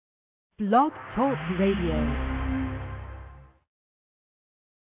Blog Talk Radio.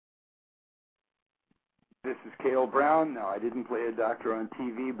 This is Cale Brown. Now, I didn't play a doctor on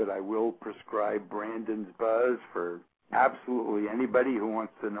TV, but I will prescribe Brandon's Buzz for absolutely anybody who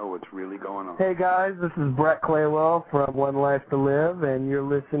wants to know what's really going on. Hey guys, this is Brett Claywell from One Life to Live, and you're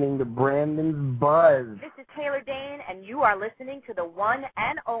listening to Brandon's Buzz. This is Taylor Dane, and you are listening to the one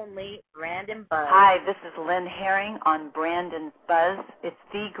and only Brandon Buzz. Hi, this is Lynn Herring on Brandon's Buzz. It's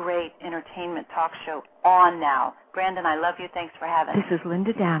the great entertainment talk show on now. Brandon, I love you. Thanks for having me. This is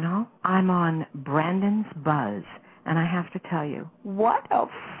Linda Dano. I'm on Brandon's Buzz, and I have to tell you, what a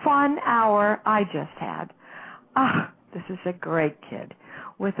fun hour I just had. This is a great kid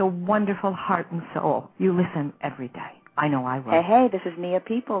with a wonderful heart and soul. You listen every day. I know I will. Hey, this is Mia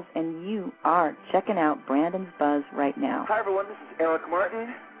Peoples, and you are checking out Brandon's Buzz right now. Hi, everyone. This is Eric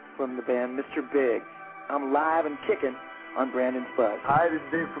Martin from the band Mr. Big. I'm live and kicking on Brandon's Buzz. Hi, this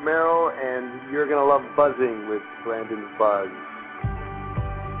is Dave Romero, and you're going to love buzzing with Brandon's Buzz.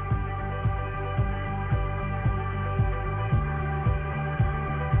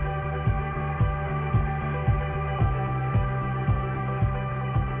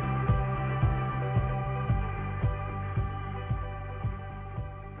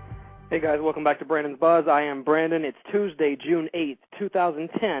 Hey guys, welcome back to Brandon's Buzz. I am Brandon. It's Tuesday, June 8th,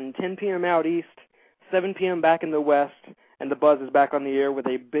 2010, 10 p.m. out east, 7 p.m. back in the west, and the Buzz is back on the air with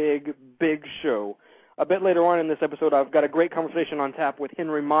a big, big show. A bit later on in this episode, I've got a great conversation on tap with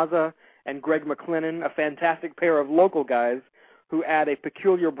HENRI MAZZA and Greg MacLennan, a fantastic pair of local guys who add a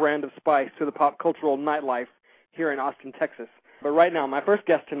peculiar brand of spice to the pop cultural nightlife here in Austin, Texas. But right now, my first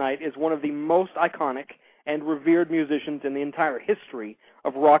guest tonight is one of the most iconic and revered musicians in the entire history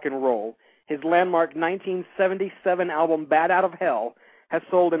of rock and roll. His landmark 1977 album, Bad Out of Hell, has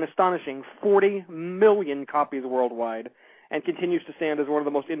sold an astonishing 40 million copies worldwide and continues to stand as one of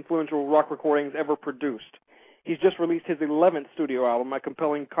the most influential rock recordings ever produced. He's just released his 11th studio album, a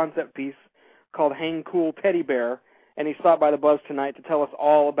compelling concept piece called Hang Cool Teddy Bear, and he stopped by the Buzz tonight to tell us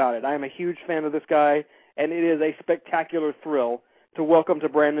all about it. I am a huge fan of this guy, and it is a spectacular thrill to welcome to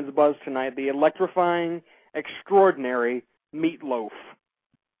Brandon's Buzz tonight the electrifying, extraordinary MEAT LOAF.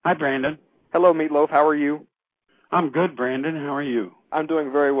 Hi, Brandon. Hello, MEAT LOAF. How are you? I'm good, Brandon. How are you? I'm doing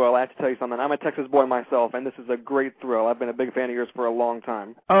very well. I have to tell you something. I'm a Texas boy myself, and this is a great thrill. I've been a big fan of yours for a long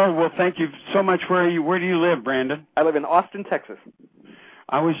time. Oh, well, thank you so much. Where do you live, Brandon? I live in Austin, Texas.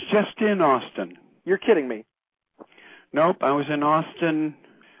 I was just in Austin. You're kidding me. Nope, I was in Austin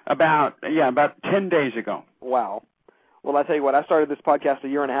about 10 days ago. Wow. Well, I tell you what, I started this podcast a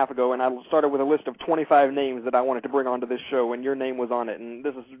year and a half ago, and I started with a list of 25 names that I wanted to bring onto this show, and your name was on it, and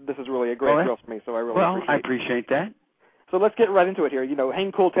this is really a great thrill for me, so I really appreciate that. So let's get right into it here. You know,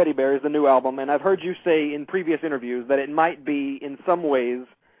 Hang Cool Teddy Bear is the new album, and I've heard you say in previous interviews that it might be, in some ways,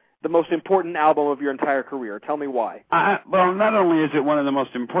 the most important album of your entire career. Tell me why. Well, not only is it one of the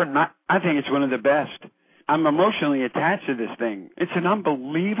most important, I think it's one of the best. I'm emotionally attached to this thing. It's an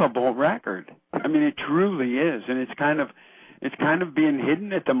unbelievable record. I mean, it truly is, and it's kind of being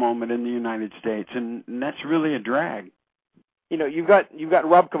hidden at the moment in the United States, and that's really a drag. You know, you've got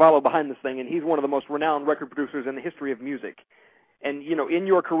Rob Cavallo behind this thing, and he's one of the most renowned record producers in the history of music. And you know, in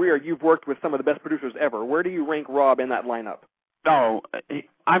your career, you've worked with some of the best producers ever. Where do you rank Rob in that lineup? Oh,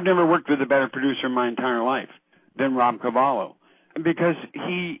 I've never worked with a better producer in my entire life than Rob Cavallo, because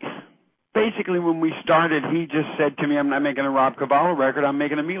he. Basically, when we started, he just said to me, I'm not making a Rob Cavallo record, I'm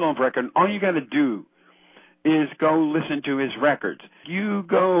making a MEAT LOAF record. All you got to do is go listen to his records.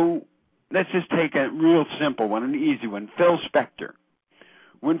 Let's just take a real simple one, an easy one, Phil Spector.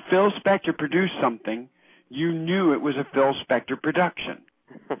 When Phil Spector produced something, you knew it was a Phil Spector production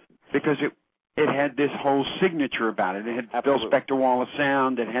because it had this whole signature about it. It had Absolutely. Phil Spector Wall of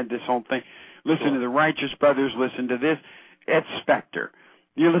Sound, it had this whole thing. Listen to the Righteous Brothers, listen to this. It's Spector.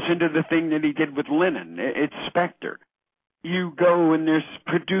 You listen to the thing that he did with Lennon. It's Spector. You go and there's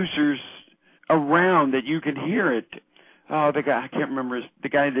producers around that you can hear it. Oh, the guy, I can't remember, the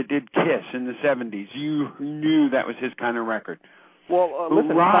guy that did Kiss in the 70s. You knew that was his kind of record. Well,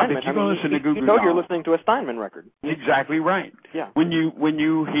 listen, Rob, Steinman. if you go listen to Goo Goo you know Dolls, you're listening to a Steinman record. Exactly right. Yeah. When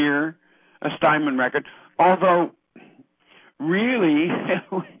you hear a Steinman record, although really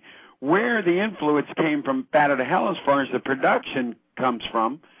where the influence came from Bad Out of Hell as far as the production comes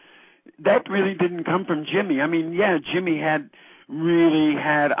from, that really didn't come from Jimmy. I mean, yeah, Jimmy really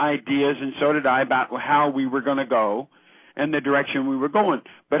had ideas, and so did I, about how we were going to go and the direction we were going.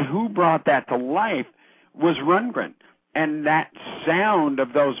 But who brought that to life was Rundgren. And that sound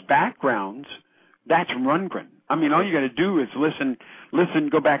of those backgrounds, that's Rundgren. I mean, all you got to do is listen,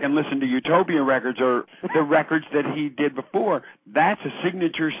 go back and listen to Utopia records or the records that he did before. That's a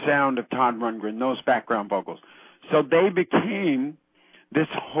signature sound of Todd Rundgren, those background vocals. So they became this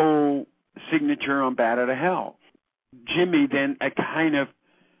whole signature on Bat Out of Hell. Jimmy then kind of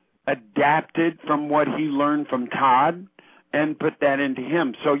adapted from what he learned from Todd and put that into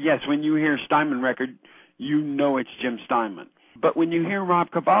him. So, yes, when you hear Steinman record, you know it's Jim Steinman. But when you hear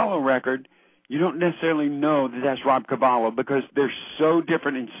Rob Cavallo record, you don't necessarily know that that's Rob Cavallo because they're so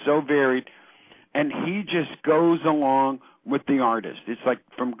different and so varied, and he just goes along with the artist. It's like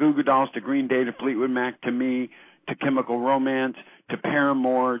from Goo Goo Dolls to Green Day to Fleetwood Mac to me to Chemical Romance to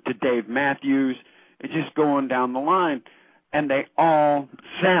Paramore to Dave Matthews. It's just going down the line, and they all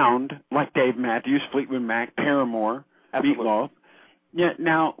sound like Dave Matthews, Fleetwood Mac, Paramore, MEAT LOAF. Yeah,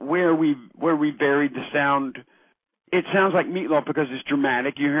 now where we varied the sound. It sounds like MEAT LOAF because it's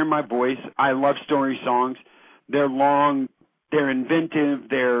dramatic. You hear my voice. I love story songs. They're long. They're inventive.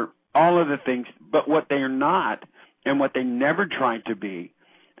 They're all of the things. But what they're not and what they never tried to be,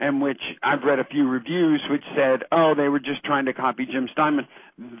 and which I've read a few reviews which said, oh, they were just trying to copy Jim Steinman.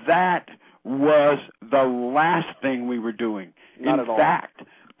 That was the last thing we were doing. Not In fact,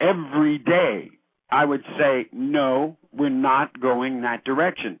 every day I would say, no, we're not going that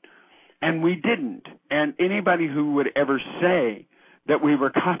direction. And we didn't. And anybody who would ever say that we were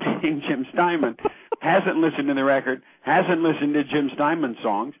copying Jim Steinman hasn't listened to the record, hasn't listened to Jim Steinman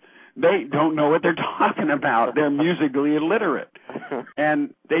songs. They don't know what they're talking about. They're musically illiterate.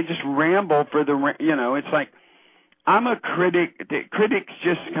 And they just ramble for the, it's like, I'm a critic. The critics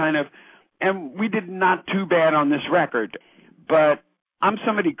just kind of, and we did not too bad on this record, but I'm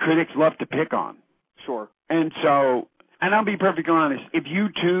somebody critics love to pick on. Sure. And so, and I'll be perfectly honest, if you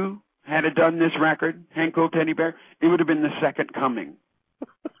two had it done this record, Hank Cool Teddy Bear, it would have been the second coming.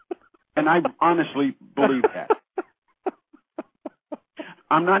 And I honestly believe that.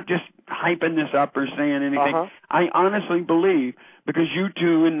 I'm not just hyping this up or saying anything. Uh-huh. I honestly believe, because you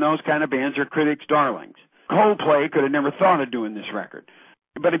two and those kind of bands are critics' darlings. Coldplay could have never thought of doing this record.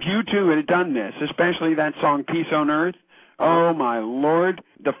 But if you two had done this, especially that song Peace on Earth, oh my Lord,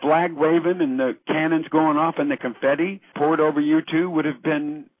 the flag waving and the cannons going off and the confetti poured over you two would have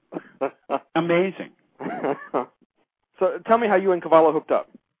been amazing. So tell me how you and Cavallo hooked up.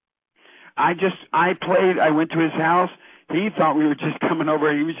 I went to his house. He thought we were just coming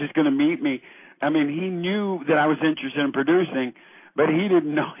over. He was just going to meet me. I mean, he knew that I was interested in producing, but he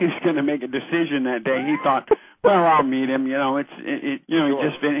didn't know he was going to make a decision that day. He thought, well, I'll meet him. Sure.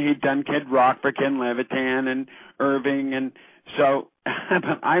 He'd done Kid Rock for Ken Levitan and Irving, and so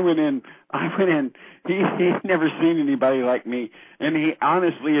I went in. He'd never seen anybody like me, and he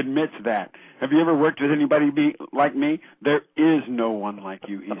honestly admits that. Have you ever worked with anybody like me? There is no one like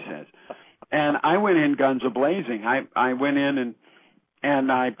you, he says. And I went in guns a-blazing. I went in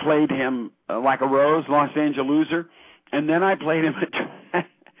and I played him Like a Rose, Los Angeles Loser, and then I played him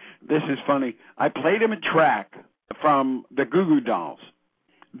this is funny. I played him a track from the Goo Goo Dolls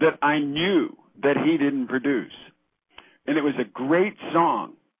that I knew that he didn't produce. And it was a great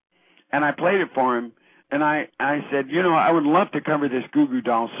song. And I played it for him, and I said, I would love to cover this Goo Goo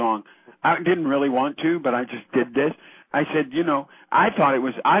Dolls song. I didn't really want to, but I just did this. I said, I thought it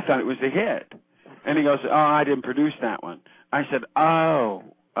was a hit. And he goes, oh, I didn't produce that one. I said, oh.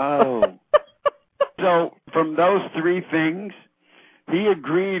 So from those three things, he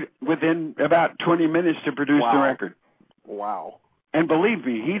agreed within about 20 minutes to produce the record. Wow. And believe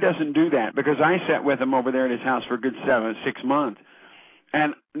me, he doesn't do that, because I sat with him over there at his house for a good 6 months.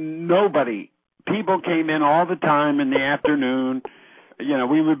 And people came in all the time in the afternoon.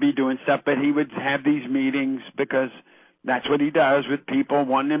 We would be doing stuff, but he would have these meetings because that's what he does with people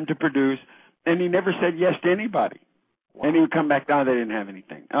wanting him to produce. And he never said yes to anybody. Wow. And he would come back, they didn't have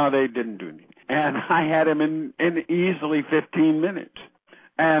anything. Oh, they didn't do anything. And I had him in easily 15 minutes.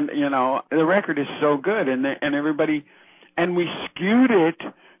 And, the record is so good. And everybody, and we skewed it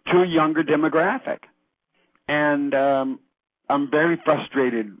to a younger demographic. And I'm very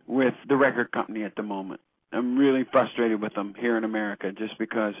frustrated with the record company at the moment. I'm really frustrated with them here in America just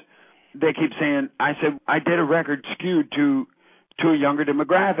because they keep saying, I said, I did a record skewed to a younger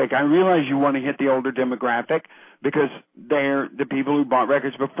demographic. I realize you want to hit the older demographic because they're the people who bought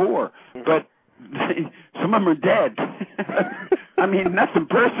records before. But some of them are dead. I mean, nothing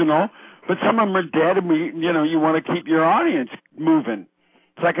personal, but some of them are dead, and you want to keep your audience moving.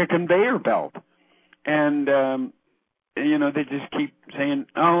 It's like a conveyor belt. And, they just keep saying,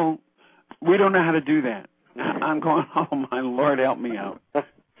 oh, we don't know how to do that. I'm going, oh, my Lord, help me out.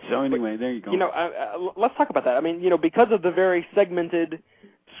 So anyway, there you go. Let's talk about that. I mean, because of the very segmented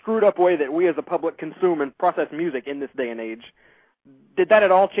screwed up way that we as a public consume and process music in this day and age. Did that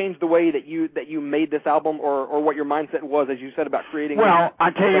at all change the way that you made this album, or what your mindset was, as you said, about creating? Well, I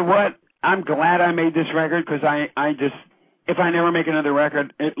tell you what, I'm glad I made this record, because I just, if I never make another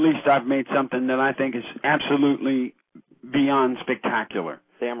record, at least I've made something that I think is absolutely beyond spectacular.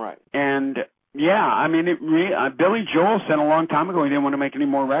 Damn right. And yeah, I mean, Billy Joel said a long time ago he didn't want to make any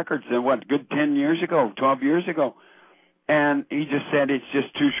more records. Good 10 years ago, 12 years ago, and he just said it's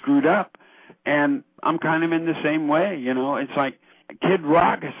just too screwed up. And I'm kind of in the same way, you know. It's like Kid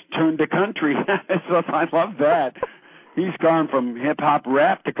Rock has turned to country. So I love that. He's gone from hip hop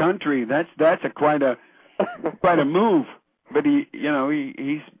rap to country. That's quite a move. But he's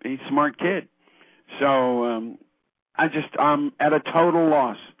a smart kid. So I'm at a total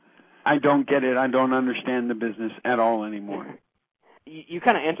loss. I don't get it. I don't understand the business at all anymore. You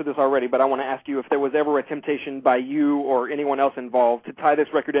kind of answered this already, but I want to ask you if there was ever a temptation by you or anyone else involved to tie this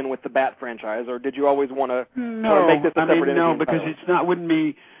record in with the Bat franchise, or did you always want to make this a separate entity? No, because wouldn't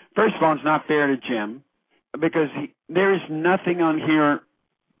be. First of all, it's not fair to Jim, because there is nothing on here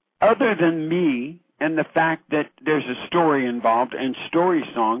other than me and the fact that there's a story involved and story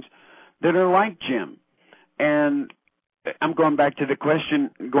songs that are like Jim. And I'm going back to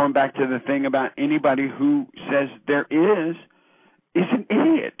the thing about anybody who says there is an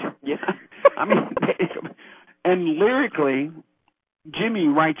idiot. Yeah. I mean, and lyrically, Jimmy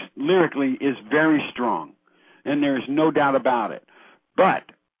writes lyrically is very strong, and there's no doubt about it. But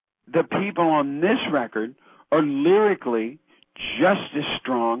the people on this record are lyrically just as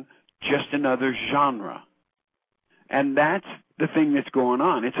strong, just another genre. And that's the thing that's going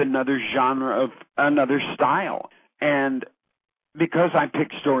on. It's another genre of another style. And because I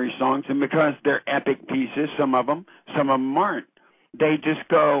pick story songs and because they're epic pieces, some of them aren't. They just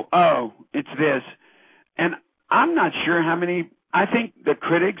go, oh, it's this. And I'm not sure how many, I think the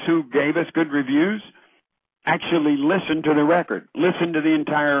critics who gave us good reviews actually listened to the record, listened to the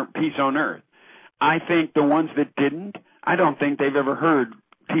entire Peace on Earth. I think the ones that didn't, I don't think they've ever heard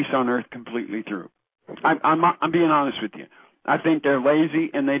Peace on Earth completely through. I'm being honest with you. I think they're lazy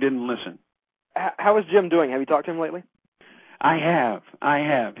and they didn't listen. How is Jim doing? Have you talked to him lately? I have.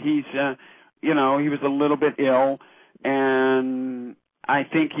 He's, he was a little bit ill, and I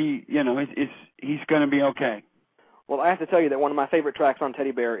think he's going to be okay. Well, I have to tell you that one of my favorite tracks on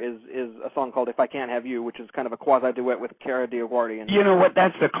Teddy Bear is a song called If I Can't Have You, which is kind of a quasi-duet with Cara DioGuardi. You know what?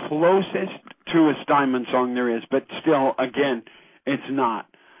 That's the closest to a Steinman song there is, but still, again, it's not.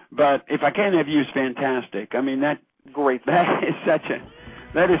 But If I Can't Have You is fantastic. I mean, that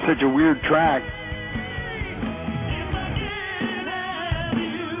is such a weird track.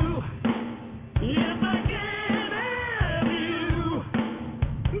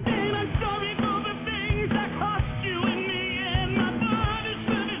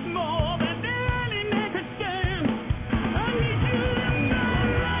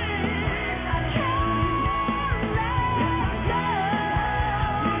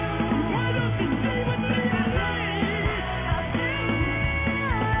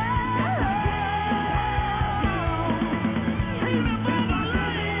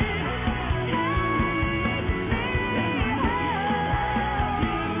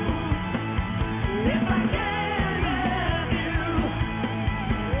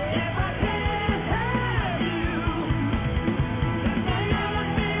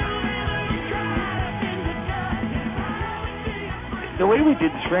 The way we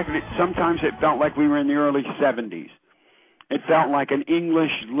did this record, sometimes it felt like we were in the early 70s. It felt like an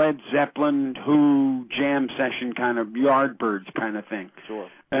English Led Zeppelin, Who jam session kind of Yardbirds kind of thing. Sure.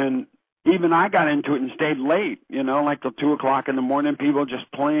 And even I got into it and stayed late, like till 2 o'clock in the morning, people just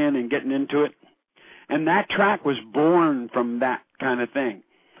playing and getting into it. And that track was born from that kind of thing.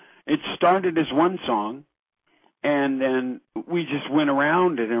 It started as one song, and then we just went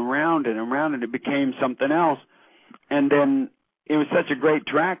around it and around it and around it. It became something else. And then it was such a great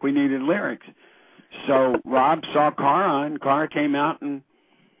track, we needed lyrics. So Rob saw Cara, and Cara came out, and,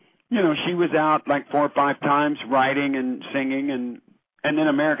 she was out like 4 or 5 times writing and singing, and then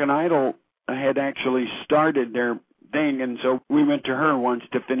American Idol had actually started their thing, and so we went to her once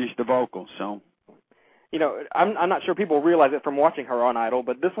to finish the vocals, so. I'm not sure people realize it from watching her on Idol,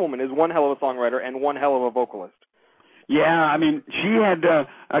 but this woman is one hell of a songwriter and one hell of a vocalist. Yeah, I mean, she had,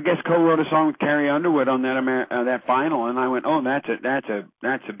 I guess, co-wrote a song with Carrie Underwood on that final, and I went, oh, that's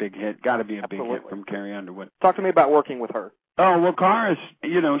a big hit. Got to be a big hit from Carrie Underwood. Talk to me about working with her. Oh, well, Cara's,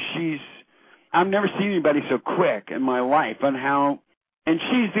 I've never seen anybody so quick in my life on how, and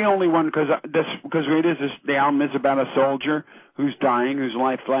she's the only one, because the album is about a soldier who's dying, whose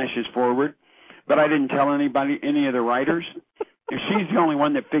life flashes forward, but I didn't tell any of the writers. she's the only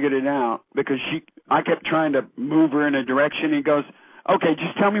one that figured it out because I kept trying to move her in a direction. He goes, okay,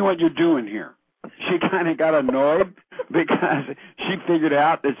 just tell me what you're doing here. She kind of got annoyed because she figured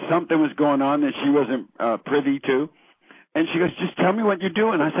out that something was going on that she wasn't privy to. And she goes, just tell me what you're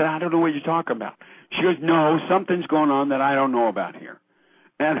doing. I said, I don't know what you're talking about. She goes, no, something's going on that I don't know about here.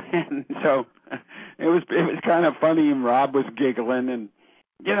 And so it was kind of funny, and Rob was giggling. And,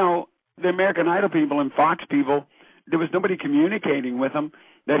 you know, the American Idol people and Fox people, there was nobody communicating with them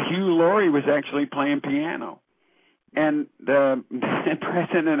that Hugh Laurie was actually playing piano. And the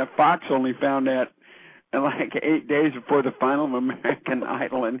president of Fox only found that like 8 days before the final of American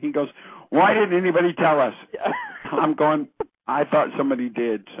Idol. And he goes, why didn't anybody tell us? I'm going, I thought somebody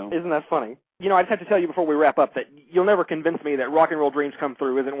did. So isn't that funny? You know, I just have to tell you before we wrap up that you'll never convince me that Rock and Roll Dreams Come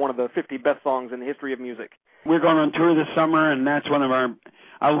Through isn't one of the 50 best songs in the history of music. We're going on tour this summer, and that's one of our,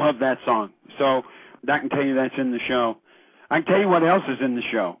 I love that song. So I can tell you that's in the show. I can tell you what else is in the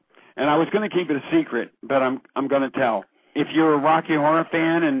show. And I was going to keep it a secret, but I'm going to tell. If you're a Rocky Horror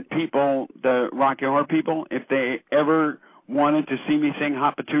fan and people, the Rocky Horror people, if they ever wanted to see me sing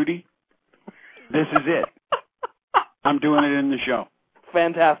Hot Patootie, this is it. I'm doing it in the show.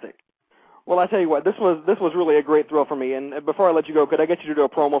 Fantastic. Well, I tell you what, this was really a great thrill for me. And before I let you go, could I get you to do a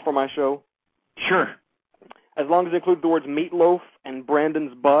promo for my show? Sure. As long as it includes the words MEAT LOAF and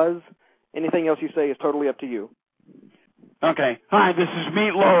Brandon's Buzz, anything else you say is totally up to you. Okay. Hi, this is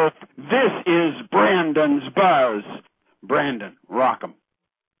MEAT LOAF. This is Brandon's Buzz. Brandon, rock 'em.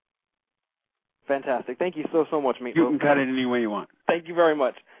 Fantastic. Thank you so much, MEAT LOAF. You can cut it any way you want. Thank you very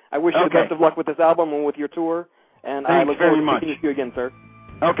much. I wish you the best of luck with this album and with your tour. And I look forward to speaking to you again, sir.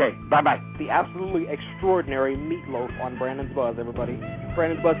 Okay, bye-bye. The absolutely extraordinary MEAT LOAF on Brandon's Buzz, everybody.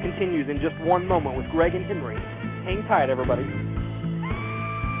 Brandon's Buzz continues in just one moment with Greg and Henry. Hang tight, everybody.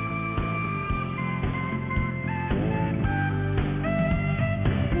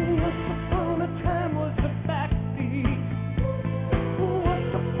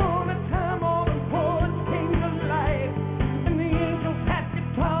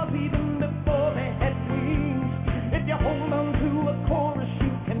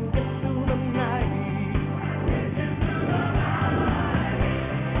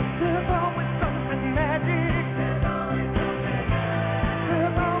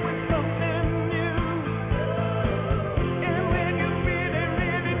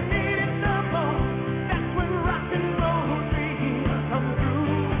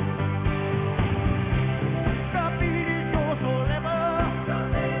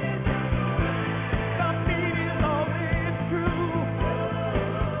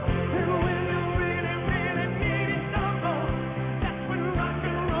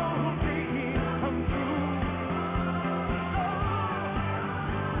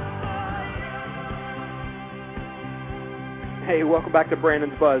 Hey, welcome back to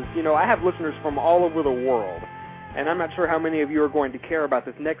Brandon's Buzz. You know, I have listeners from all over the world, and I'm not sure how many of you are going to care about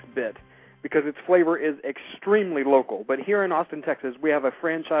this next bit because its flavor is extremely local. But here in Austin, Texas, we have a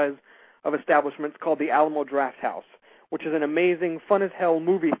franchise of establishments called the Alamo Drafthouse, which is an amazing, fun-as-hell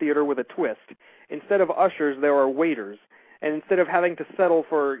movie theater with a twist. Instead of ushers, there are waiters. And instead of having to settle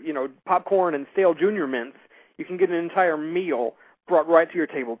for, you know, popcorn and stale Junior Mints, you can get an entire meal brought right to your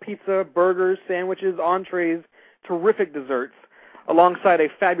table. Pizza, burgers, sandwiches, entrees, terrific desserts, alongside a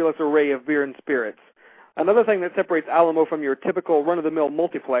fabulous array of beer and spirits. Another thing that separates Alamo from your typical run-of-the-mill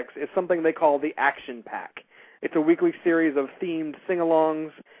multiplex is something they call the Action Pack. It's a weekly series of themed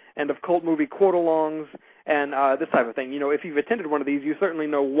sing-alongs and of cult movie quote-alongs and this type of thing. You know, if you've attended one of these, you certainly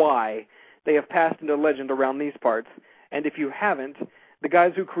know why they have passed into legend around these parts. And if you haven't, the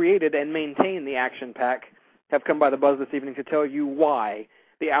guys who created and maintain the Action Pack have come by the buzz this evening to tell you why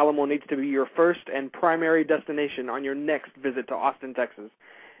the Alamo needs to be your first and primary destination on your next visit to Austin, Texas.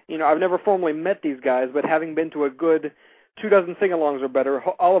 You know, I've never formally met these guys, but having been to a good 24 sing-alongs or better,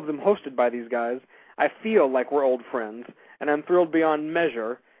 all of them hosted by these guys, I feel like we're old friends, and I'm thrilled beyond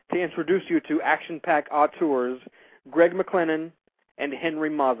measure to introduce you to Action Pack auteurs Greg MacLennan and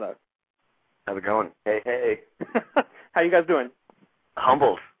HENRI MAZZA. How's it going? Hey, hey. How you guys doing?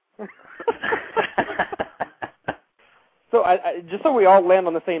 Humbled. So just so we all land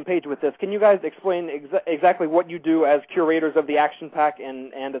on the same page with this, can you guys explain exactly what you do as curators of the Action Pack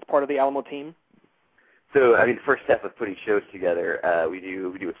and as part of the Alamo team? So, I mean, the first step of putting shows together, we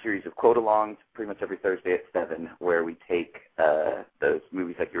do a series of quote-alongs pretty much every Thursday at 7, where we take those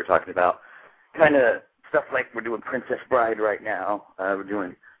movies like you were talking about, kind of stuff like we're doing Princess Bride right now. We're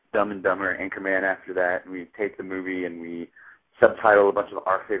doing Dumb and Dumber, Anchorman after that, and we take the movie and we subtitle a bunch of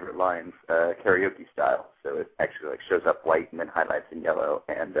our favorite lines karaoke style. So it actually like shows up white and then highlights in yellow.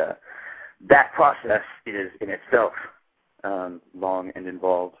 And that process is in itself long and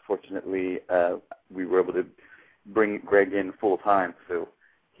involved. Fortunately, we were able to bring Greg in full time, so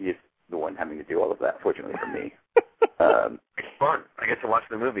he is the one having to do all of that, fortunately for me. It's fun. I get to watch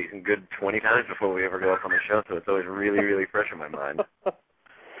the movies a good 20 times before we ever go up on the show, so it's always really, really fresh in my mind.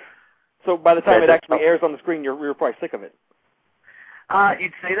 So by the time it actually airs on the screen, you're probably sick of it.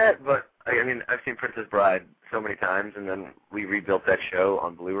 You'd say that, but I mean, I've seen Princess Bride so many times, and then we rebuilt that show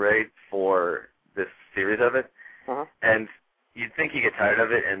on Blu-ray for this series of it. And you'd think you get tired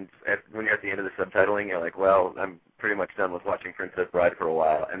of it, and when you're at the end of the subtitling, you're like, well, I'm pretty much done with watching Princess Bride for a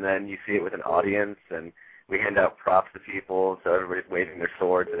while. And then you see it with an audience, and we hand out props to people, so everybody's waving their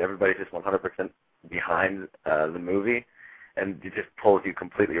swords, and everybody's just 100% behind the movie, and it just pulls you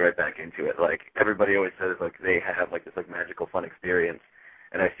completely right back into it. Like, everybody always says, like, they have, like, this, like, magical fun experience,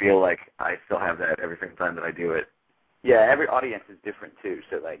 and I feel like I still have that every single time that I do it. Yeah, every audience is different, too,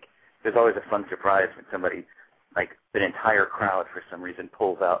 so, like, there's always a fun surprise when somebody, like, an entire crowd for some reason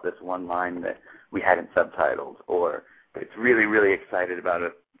pulls out this one line that we hadn't subtitled, or it's really, really excited about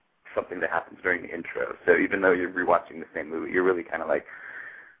something that happens during the intro. So even though you're rewatching the same movie, you're really kind of like,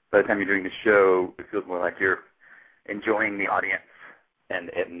 by the time you're doing the show, it feels more like you're enjoying the audience and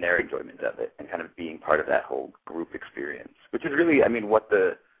their enjoyment of it and kind of being part of that whole group experience, which is really, I mean, what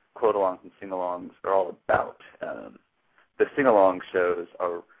the quote-alongs and sing-alongs are all about. The sing-along shows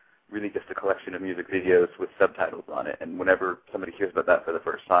are really just a collection of music videos with subtitles on it, and whenever somebody hears about that for the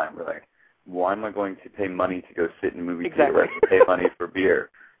first time, we're like, why am I going to pay money to go sit in a movie theater and pay money for beer?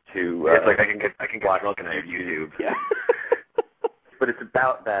 It's like I can get drunk and I have YouTube. Yeah. But it's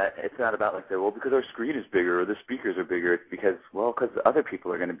about that. It's not about like, well, because our screen is bigger or the speakers are bigger. It's because, well, because other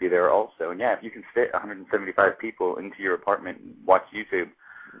people are going to be there also. And yeah, if you can fit 175 people into your apartment and watch YouTube,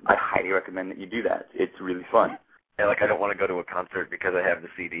 I highly recommend that you do that. It's really fun. Yeah, like I don't want to go to a concert because I have the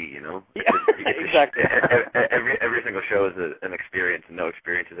CD, you know? Yeah, exactly. Every single show is an experience, and no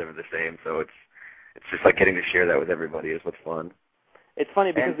experience is ever the same. So it's just like getting to share that with everybody is what's fun. It's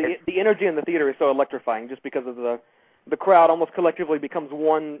funny because the energy in the theater is so electrifying just because of the crowd almost collectively becomes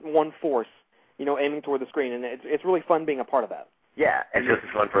one force, you know, aiming toward the screen, and it's really fun being a part of that. Yeah, and it's just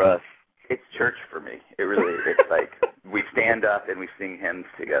as fun for us. It's church for me. It really is. It's like we stand up and we sing hymns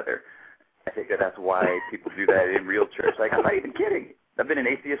together. I think that's why people do that in real church. Like, I'm not even kidding. I've been an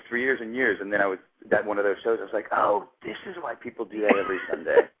atheist for years and years, and then I was at one of those shows. I was like, oh, this is why people do that every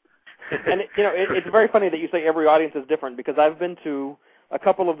Sunday. And, you know, it's very funny that you say every audience is different, because I've been to a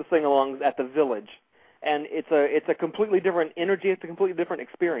couple of the sing-alongs at the Village, and it's a completely different energy. It's a completely different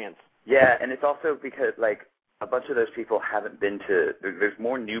experience. Yeah, and it's also because, like, a bunch of those people haven't been to, there's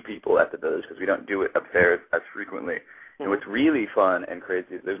more new people at the Village because we don't do it up there as frequently. And what's really fun and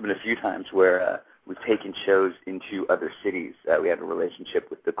crazy is there's been a few times where we've taken shows into other cities. We have a relationship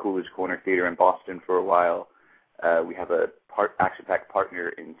with the Coolidge Corner Theater in Boston for a while. We have a action-packed partner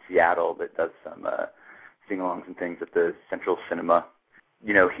in Seattle that does some sing-alongs and things at the Central Cinema.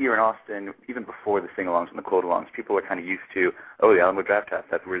 You know, here in Austin, even before the sing-alongs and the quote-alongs, people are kind of used to, oh, the Alamo Drafthouse,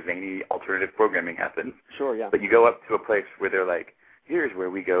 that's where zany alternative programming happens. Sure, yeah. But you go up to a place where they're like, here's where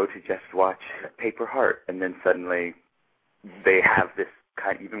we go to just watch Paper Heart, and then suddenly they have this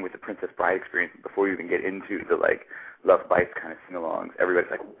kind of, even with the Princess Bride experience, before you even get into the, like, Love Bites kind of sing-alongs, everybody's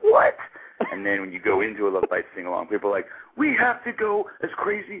like, what? And then when you go into a Love Bites sing-along, people are like, we have to go as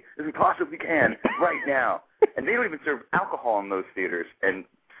crazy as we possibly can right now. And they don't even serve alcohol in those theaters. And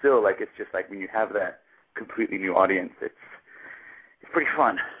still, like, it's just like when you have that completely new audience, it's pretty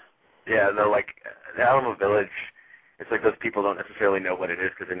fun. Yeah, like, the Alamo Village, it's like those people don't necessarily know what it is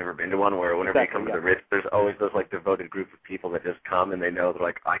because they've never been to one, where whenever you come to the Ritz, there's always those, like, devoted group of people that just come and they know they're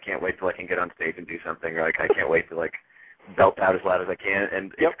like, I can't wait till I can get on stage and do something, or like, I can't wait to, like, belt out as loud as I can,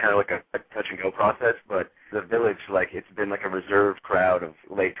 and it's kind of like a touch-and-go process, but the Village, like, it's been like a reserved crowd of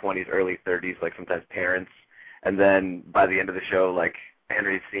late 20s, early 30s, like sometimes parents, and then by the end of the show, like,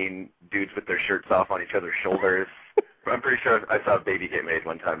 Henry's seen dudes with their shirts off on each other's shoulders. I'm pretty sure I saw a baby get made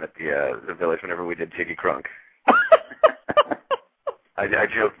one time at the Village whenever we did Jiggy Crunk. I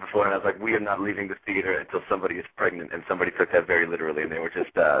joked before, and I was like, we are not leaving the theater until somebody is pregnant, and somebody took that very literally, and they were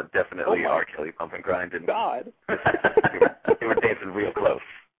just definitely R. Kelly pump and grind. And God. they were dancing real close.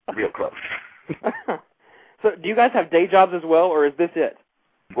 Real close. So do you guys have day jobs as well, or is this it?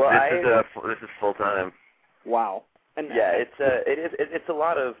 Well, this is full-time. Wow. And yeah, it's a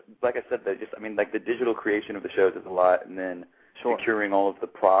lot of, like I said, like the digital creation of the shows is a lot, and then securing all of the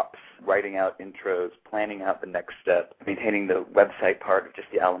props, writing out intros, planning out the next step, maintaining the website part of just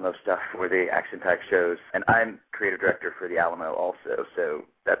the Alamo stuff for the action-packed shows. And I'm creative director for the Alamo also, so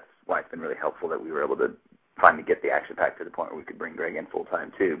that's why it's been really helpful that we were able to finally get the action pack to the point where we could bring Greg in full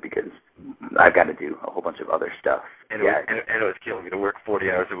time too, because I've got to do a whole bunch of other stuff. And it was killing me to work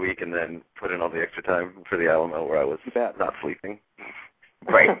 40 hours a week and then put in all the extra time for the Alamo where I was not sleeping.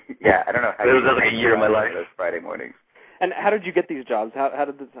 Right. Yeah. I don't know how. It was like a year of my life. Those Friday mornings. And how did you get these jobs? How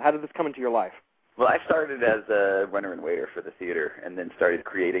did this come into your life? Well, I started as a runner and waiter for the theater, and then started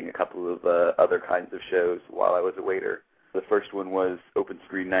creating a couple of other kinds of shows while I was a waiter. The first one was Open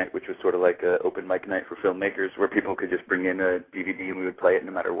Screen Night, which was sort of like an open mic night for filmmakers, where people could just bring in a DVD and we would play it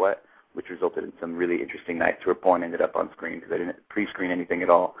no matter what, which resulted in some really interesting nights where porn ended up on screen because I didn't pre-screen anything at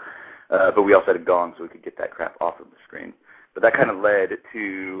all. But we also had a gong so we could get that crap off of the screen. But that kind of led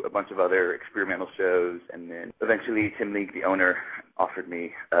to a bunch of other experimental shows, and then eventually Tim League, the owner, offered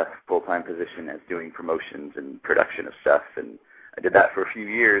me a full-time position as doing promotions and production of stuff, and I did that for a few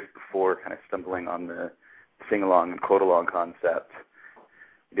years before kind of stumbling on the sing-along and quote-along concept.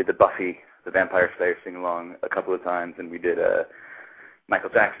 We did the Buffy, the Vampire Slayer sing-along a couple of times, and we did Michael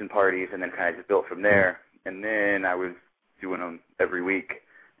Jackson parties, and then kind of just built from there. And then I was doing them every week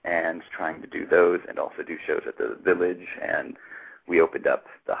and trying to do those and also do shows at the Village, and we opened up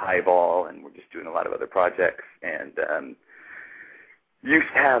the Highball, and we're just doing a lot of other projects, and used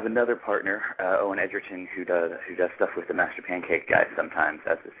to have another partner, Owen Edgerton, who does stuff with the Master Pancake guys sometimes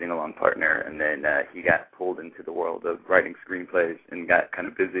as a sing-along partner, and then he got pulled into the world of writing screenplays and got kind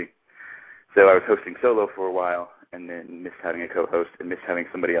of busy. So I was hosting solo for a while, and then missed having a co-host and missed having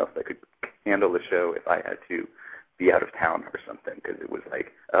somebody else that could handle the show if I had to be out of town or something, because it was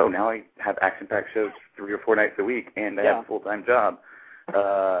like, oh, now I have action-packed shows 3 or 4 nights a week, and I have a full-time job.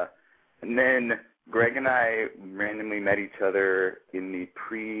 And then Greg and I randomly met each other in the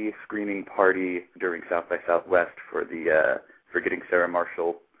pre-screening party during South by Southwest for the Forgetting Sarah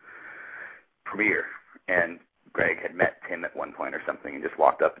Marshall premiere, and Greg had met Tim at one point or something and just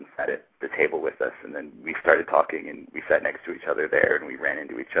walked up and sat at the table with us, and then we started talking, and we sat next to each other there, and we ran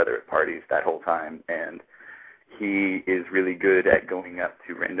into each other at parties that whole time, and he is really good at going up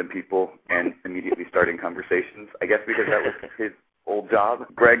to random people and immediately starting conversations, I guess because that was his old job.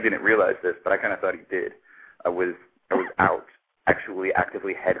 Greg didn't realize this, but I kind of thought he did. I was out actually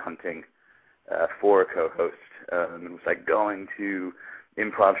actively headhunting for a co-host, and it was like going to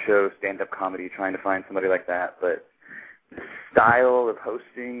improv shows, stand-up comedy, trying to find somebody like that. But the style of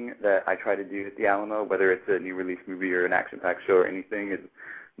hosting that I try to do at the Alamo, whether it's a new release movie or an action-packed show or anything, is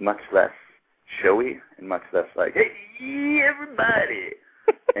much less showy and much less like, hey, everybody.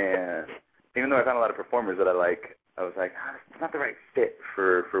 And even though I found a lot of performers that I like, I was like, it's not the right fit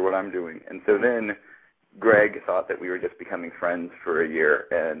for what I'm doing. And so then Greg thought that we were just becoming friends for a year,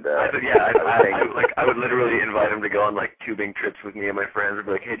 and I would literally invite him to go on like tubing trips with me and my friends, and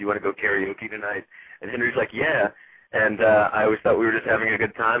be like, hey, do you want to go karaoke tonight? And Henry's like, yeah. And I always thought we were just having a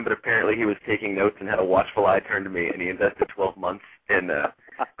good time, but apparently he was taking notes and had a watchful eye turned to me, and he invested 12 months in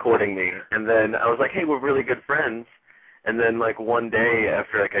courting me. And then I was like, hey, we're really good friends. And then like one day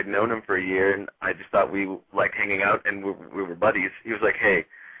after like I'd known him for a year, and I just thought we liked hanging out and we were buddies, he was like, hey,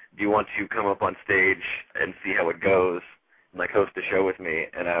 do you want to come up on stage and see how it goes and like host a show with me?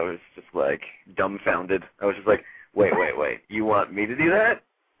 And I was just like dumbfounded. I was just like, wait, you want me to do that?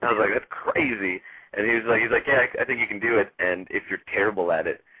 And I was like, that's crazy. And he's like, yeah, I think you can do it, and if you're terrible at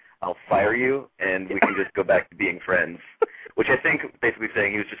it, I'll fire you and we can just go back to being friends. Which I think basically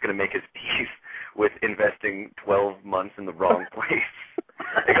saying he was just going to make his peace with investing 12 months in the wrong place.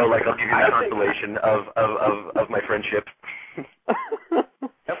 I go like, I'll give you the consolation of my friendship.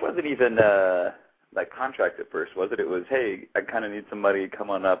 That wasn't even like contract at first, was it? It was, hey, I kind of need somebody, come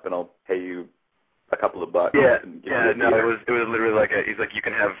on up and I'll pay you a couple of bucks. Yeah, it was literally like he's like, you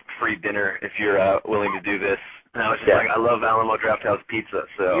can have free dinner if you're willing to do this. And I was just like, I love Alamo Drafthouse pizza,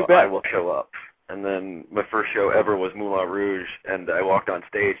 so I will show up. And then my first show ever was Moulin Rouge, and I walked on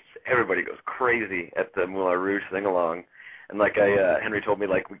stage. Everybody goes crazy at the Moulin Rouge sing-along. And like Henry told me,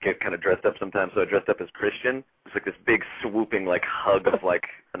 like we get kind of dressed up sometimes, so I dressed up as Christian. It's like this big swooping like hug of like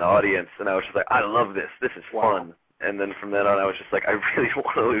an audience, and I was just like, I love this. This is fun. And then from then on, I was just like, I really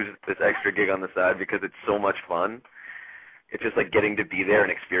want to lose this extra gig on the side because it's so much fun. It's just like getting to be there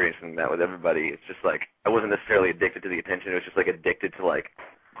and experiencing that with everybody. It's just like I wasn't necessarily addicted to the attention. It was just like addicted to like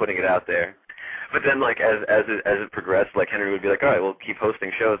putting it out there. But then like as it progressed, like Henry would be like, all right, we'll keep hosting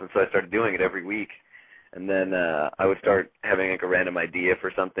shows, and so I started doing it every week. And then I would start having like a random idea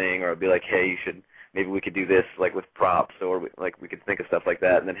for something, or I'd be like, hey, maybe we could do this like with props, or like we could think of stuff like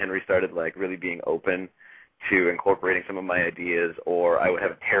that. And then Henry started like really being open to incorporating some of my ideas, or I would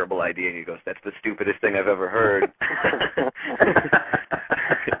have a terrible idea and he goes, that's the stupidest thing I've ever heard.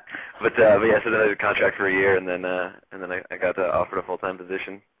 But yeah, so then I did a contract for a year, and then I got offered a full-time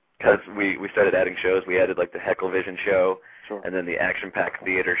position. because we started adding shows. We added like the Hecklevision show, Sure. and then the Action Pack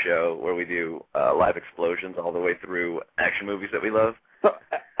Theater show, where we do live explosions all the way through action movies that we love. So,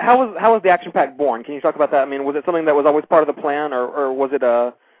 how was the Action Pack born? Can you talk about that? I mean, was it something that was always part of the plan, or was it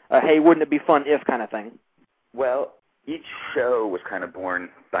a hey, wouldn't it be fun if kind of thing? Well, each show was kind of born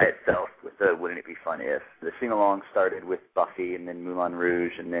by itself with the wouldn't it be fun if. The sing-along started with Buffy and then Moulin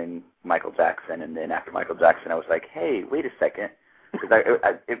Rouge and then Michael Jackson, and then after Michael Jackson I was like, hey, wait a second. Because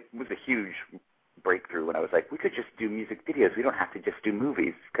it was a huge breakthrough when I was like, we could just do music videos. We don't have to just do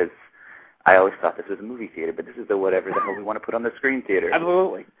movies, because I always thought this was a movie theater, but this is the whatever the hell we want to put on the screen theater.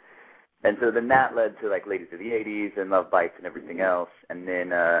 Absolutely. And so then that led to like Ladies of the 80s and Love Bites and everything else. And then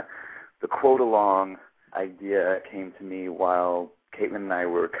the quote-along idea came to me while Caitlin and I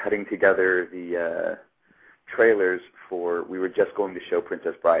were cutting together the trailers for, we were just going to show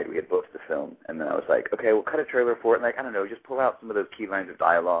Princess Bride. We had both the film. And then I was like, okay, we'll cut a trailer for it. And like, I don't know, just pull out some of those key lines of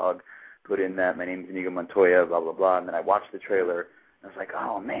dialogue, put in that, my name's Inigo Montoya, blah, blah, blah. And then I watched the trailer, and I was like,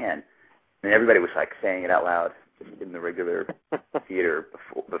 oh, man. And everybody was like saying it out loud just in the regular theater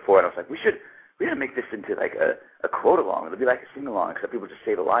before. And I was like, we should make this into like a quote-along. It'll be like a sing-along, except people just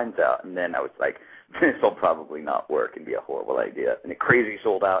say the lines out. And then I was like, this will probably not work and be a horrible idea. And it crazy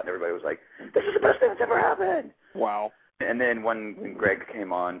sold out, and everybody was like, this is the best thing that's ever happened. Wow. And then when Greg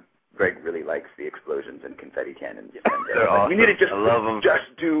came on, Greg really likes the explosions and confetti cannons. They're awesome. We need to just, I love them. Just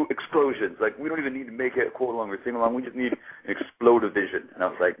do explosions. Like, we don't even need to make it a quote-along or sing-along. We just need an explode-o-vision. And I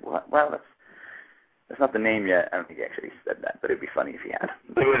was like, well, that's not the name yet. I don't think he actually said that, but it'd be funny if he had.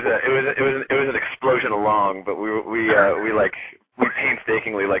 It was an explosion along, but we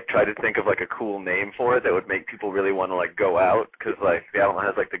painstakingly like tried to think of like a cool name for it that would make people really want to like go out, because like the Alamo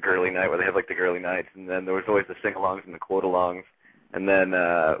has like the girly night where they have like the girly nights, and then there was always the sing-alongs and the quote-alongs, and then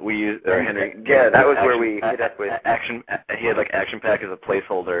we used Henry. Yeah, that was where we hit up with action. He had like Action Pack as a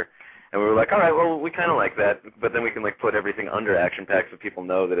placeholder. And we were like, all right, well, we kind of like that, but then we can like put everything under Action Pack so people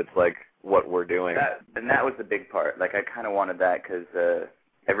know that it's like what we're doing. And that was the big part. Like, I kind of wanted that because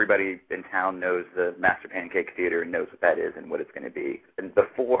everybody in town knows the Master Pancake Theater and knows what that is and what it's going to be. And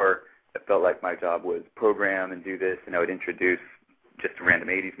before, it felt like my job was program and do this, and I would introduce just a random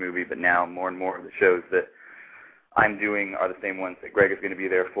 80s movie, but now more and more of the shows that I'm doing are the same ones that Greg is going to be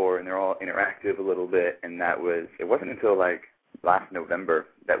there for, and they're all interactive a little bit. And it wasn't until like last November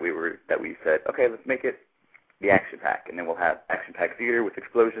that we said, okay, let's make it the Action Pack, and then we'll have Action Pack Theater with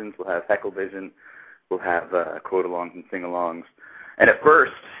explosions, we'll have Hecklevision, we'll have quote-alongs and sing-alongs. And at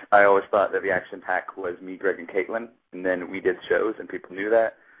first, I always thought that the Action Pack was me, Greg, and Caitlin, and then we did shows, and people knew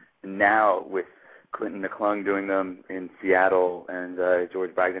that. And now, with Clinton McClung doing them in Seattle, and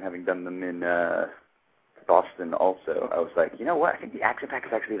George Bragdon having done them in Boston also, I was like, you know what, I think the Action Pack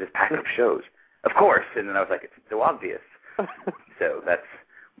is actually this pack of shows. Of course. And then I was like, it's so obvious. So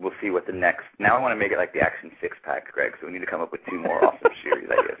we'll see what the next. Now I want to make it like the Action 6-pack, Greg. So we need to come up with 2 more awesome series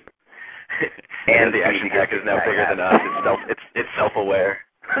ideas. And the Action Pack is now bigger than us. It's self-aware.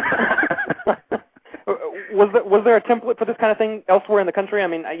 Was there a template for this kind of thing elsewhere in the country? I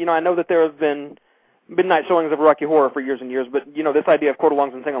mean, I know that there have been midnight showings of Rocky Horror for years and years, but this idea of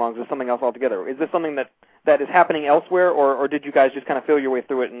quote-alongs and sing-alongs is something else altogether. Is this something that is happening elsewhere, or did you guys just kind of feel your way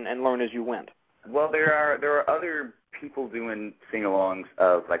through it and learn as you went? Well, there are other people doing sing-alongs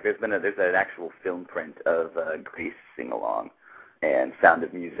of, like, there's an actual film print of Grease sing-along and Sound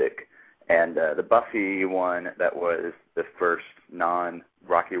of Music. And the Buffy one that was the first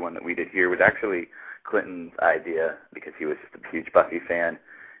non-Rocky one that we did here was actually Clinton's idea, because he was just a huge Buffy fan.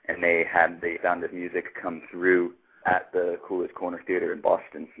 And they had the Sound of Music come through at the Coolest Corner Theater in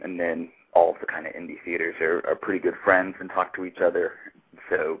Boston. And then all of the kind of indie theaters are pretty good friends and talk to each other.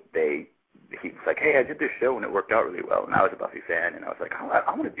 So he was like, hey, I did this show and it worked out really well. And I was a Buffy fan, and I was like, oh,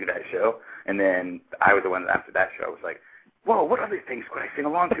 I want to do that show. And then I was the one that after that show was like, whoa, what other things could I sing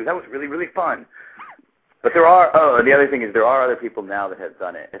along to? That was really, really fun. But and the other thing is there are other people now that have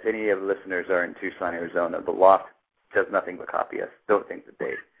done it. If any of the listeners are in Tucson, Arizona, the Loft does nothing but copy us. Don't think that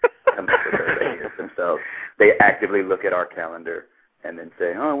they come up with those ideas themselves. They actively look at our calendar and then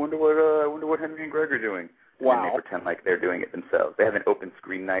say, oh, I wonder what Henry and Greg are doing. Wow. And they pretend like they're doing it themselves. They have an open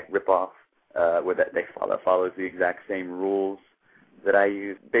screen night ripoff where that follows the exact same rules that I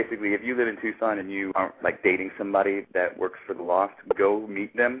use. Basically, if you live in Tucson and you aren't like dating somebody that works for the Loft, go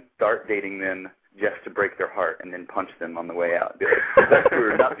meet them, start dating them just to break their heart, and then punch them on the way out.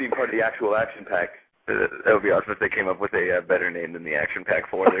 For not being part of the actual Action Pack. That would be awesome if they came up with a better name than the Action Pack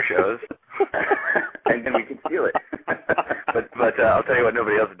for their shows. And then we can steal it. But I'll tell you what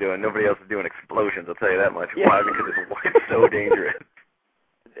nobody else is doing. Nobody else is doing explosions, I'll tell you that much. Yeah. Why? Because it's so dangerous.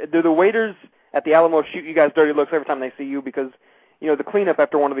 Do the waiters at the Alamo shoot you guys dirty looks every time they see you? Because, the cleanup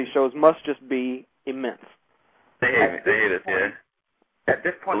after one of these shows must just be immense. They hate us, yeah. At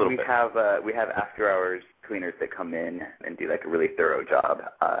this point, we have after-hours cleaners that come in and do like a really thorough job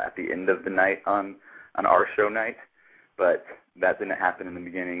at the end of the night on our show night. But that didn't happen in the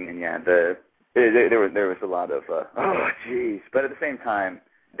beginning, and yeah, there was a lot of oh geez. But at the same time,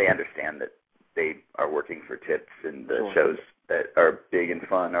 they understand that they are working for tips, and the shows that are big and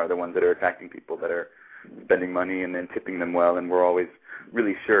fun are the ones that are attracting people that are spending money and then tipping them well, and we're always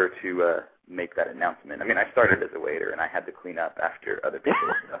really sure to make that announcement. I mean, I started as a waiter, and I had to clean up after other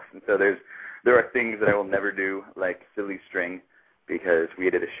people's stuff, and so there are things that I will never do, like silly string, because we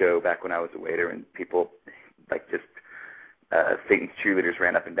did a show back when I was a waiter, and people like just Satan's cheerleaders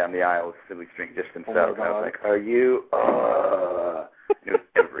ran up and down the aisle with silly string just themselves. I was like, are you? It was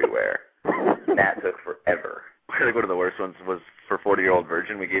everywhere. And that took forever. I think one of the worst ones was for 40-Year-Old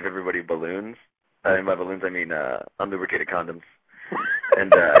Virgin. We gave everybody balloons. And by balloons, I mean unlubricated condoms.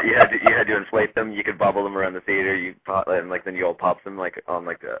 And you had to inflate them. You could bobble them around the theater. You pop, and then you all pop them like on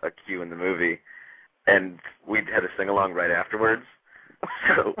like a cue in the movie. And we had a sing-along right afterwards.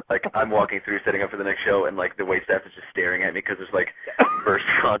 So, like, I'm walking through, setting up for the next show, and, like, the waitstaff is just staring at me because there's, like, burst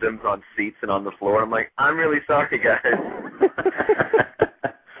condoms on seats and on the floor. I'm like, I'm really sorry, guys.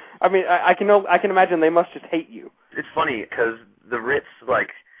 I mean, I can imagine they must just hate you. It's funny because the Ritz, like,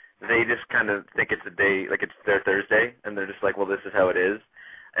 they just kind of think it's a day, like, it's their Thursday, and they're just like, well, this is how it is.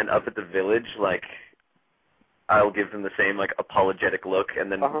 And up at the Village, like, I'll give them the same like apologetic look, and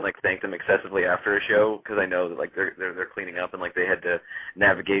then like thank them excessively after a show because I know that like they're cleaning up and like they had to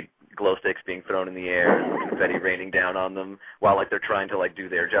navigate glow sticks being thrown in the air and confetti raining down on them while like they're trying to like do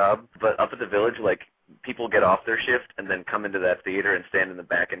their job. But up at the Village, like people get off their shift and then come into that theater and stand in the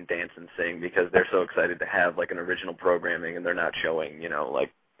back and dance and sing because they're so excited to have like an original programming and they're not showing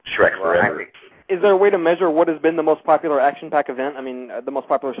like Shrek Forever. Is there a way to measure what has been the most popular action-pack event? I mean, the most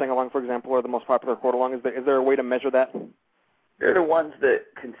popular sing-along, for example, or the most popular quote-along? Is there a way to measure that? They're the ones that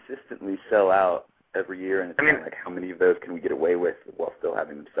consistently sell out every year, and it's kind of like how many of those can we get away with while still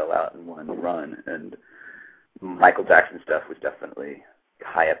having them sell out in one run? And Michael Jackson stuff was definitely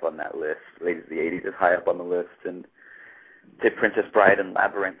high up on that list. Ladies of the 80s is high up on the list, and The Princess Bride and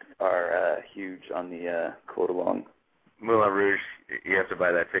Labyrinth are huge on the quote-along. Moulin Rouge, you have to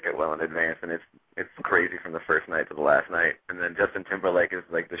buy that ticket well in advance, and it's crazy from the first night to the last night. And then Justin Timberlake is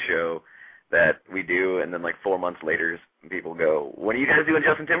like the show that we do, and then like 4 months later, people go, "When are you guys doing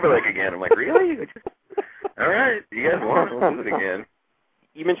Justin Timberlake again?" I'm like, "Really? All right, you guys want? We'll do it again."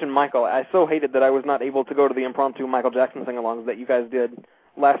 You mentioned Michael. I so hated that I was not able to go to the impromptu Michael Jackson sing-alongs that you guys did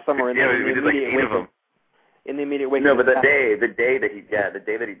last summer. We did like 8 of them. In the immediate wake. No, but the day that he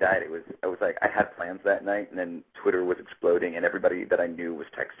died, I was like, I had plans that night, and then Twitter was exploding, and everybody that I knew was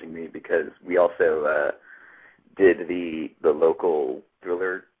texting me because we also did the local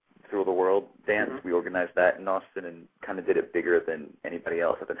Thriller Thrill the World dance. We organized that in Austin and kind of did it bigger than anybody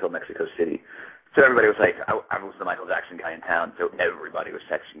else up until Mexico City. So everybody was like, I was the Michael Jackson guy in town, so everybody was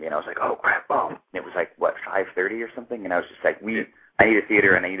texting me, and I was like, oh crap, boom. And it was like, what, 5:30 or something? And I was just like, I need a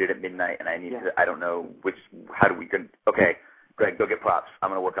theater, and I need it at midnight, and I need to, I don't know okay, Greg, go get props. I'm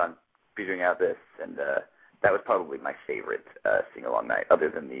going to work on figuring out this. And that was probably my favorite sing-along night, other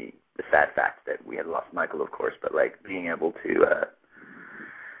than the sad fact that we had lost Michael, of course, but like being able to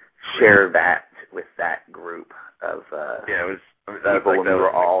share that with that group of people when we were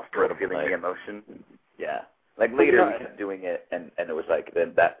all still feeling the emotion. Yeah. Like later we kept doing it, and it was like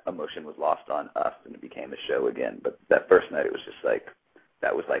then that emotion was lost on us, and it became a show again. But that first night, it was just like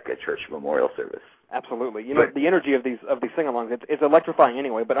that was like a church memorial service. Absolutely. The energy of these sing-alongs, it's electrifying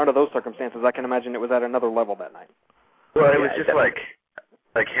anyway. But under those circumstances, I can imagine it was at another level that night. Well, it was just like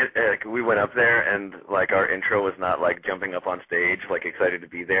we went up there, and like our intro was not like jumping up on stage, like excited to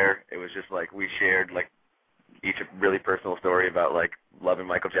be there. It was just like we shared like each a really personal story about like loving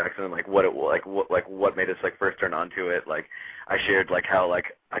Michael Jackson and like what made us like first turn on to it. Like I shared like how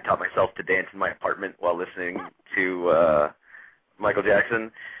like I taught myself to dance in my apartment while listening to Michael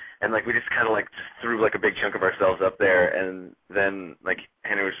Jackson, and like we just kind of like just threw like a big chunk of ourselves up there, and then like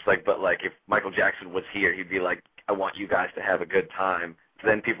Henry was just like, but like if Michael Jackson was here, he'd be like, I want you guys to have a good time. So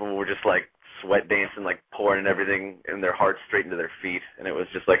then people were just like sweat dancing, like pouring everything in their hearts straight into their feet, and it was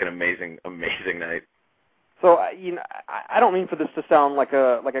just like an amazing night. So, I don't mean for this to sound like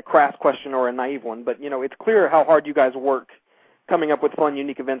a crass question or a naive one, but, it's clear how hard you guys work coming up with fun,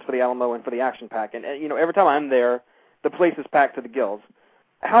 unique events for the Alamo and for the Action Pack. And every time I'm there, the place is packed to the gills.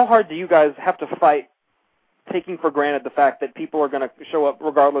 How hard do you guys have to fight taking for granted the fact that people are going to show up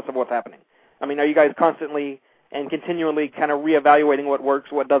regardless of what's happening? I mean, are you guys constantly and continually kind of reevaluating what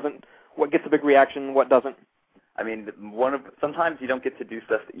works, what doesn't, what gets a big reaction, what doesn't? I mean, sometimes you don't get to do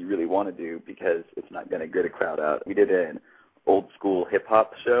stuff that you really want to do because it's not going to get a crowd out. We did an old school hip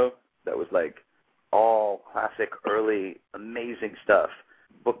hop show that was like all classic, early, amazing stuff.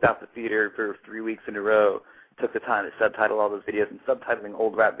 Booked out the theater for 3 weeks in a row. Took the time to subtitle all those videos, and subtitling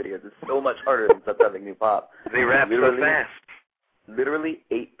old rap videos is so much harder than subtitling new pop. They rap so fast. Literally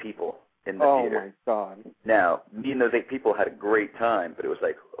 8 people in the theater. Oh, my God. Now, me and those 8 people had a great time, but it was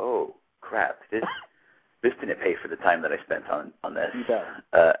like, oh, crap, this didn't pay for the time that I spent on this.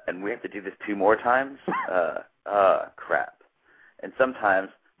 And we have to do this 2 more times? Crap. And sometimes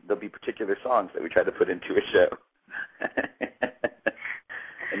there'll be particular songs that we try to put into a show.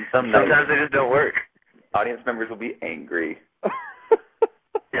 And sometimes they just don't work. Audience members will be angry.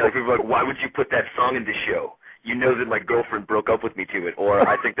 Yeah, like people are like, why would you put that song in the show? You know that my girlfriend broke up with me to it, or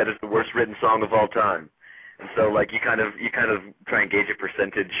I think that is the worst written song of all time. And so, like, you kind of try and gauge a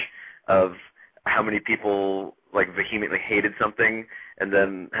percentage of how many people like vehemently hated something, and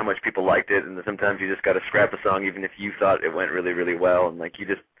then how much people liked it. And then sometimes you just got to scrap a song, even if you thought it went really, really well. And like, you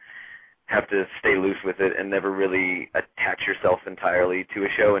just have to stay loose with it and never really attach yourself entirely to a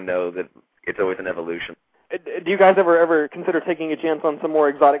show, and know that it's always an evolution. Do you guys ever consider taking a chance on some more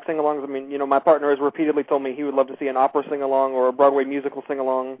exotic sing-alongs? I mean, my partner has repeatedly told me he would love to see an opera sing-along or a Broadway musical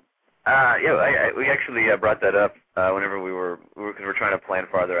sing-along. We actually brought that up whenever because we're trying to plan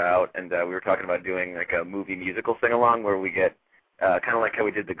farther out, and we were talking about doing like a movie musical sing-along where we get kind of like how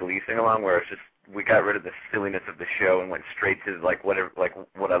we did the Glee sing-along, where it's just we got rid of the silliness of the show and went straight to like what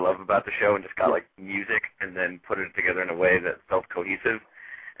I love about the show, and just got like music and then put it together in a way that felt cohesive.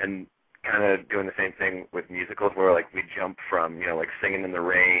 And kind of doing the same thing with musicals where like we jump from, like Singing in the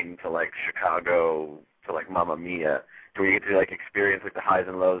Rain to like Chicago to like Mamma Mia, to where you get to like experience like the highs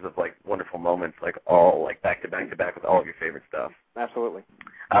and lows of like wonderful moments, like all like back to back to back with all of your favorite stuff. Absolutely.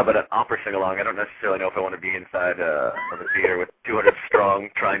 But an opera sing-along, I don't necessarily know if I want to be inside of a theater with 200 strong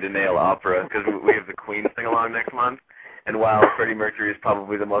trying to nail opera, because we have the Queen sing-along next month. And while Freddie Mercury is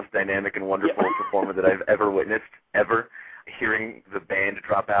probably the most dynamic and wonderful performer that I've ever witnessed, hearing the band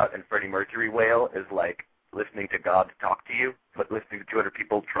drop out and Freddie Mercury wail is like listening to God talk to you, but listening to 200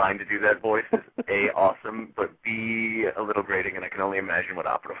 people trying to do that voice is A, awesome, but B, a little grating, and I can only imagine what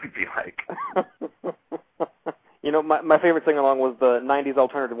opera would be like. My favorite sing-along was the 90s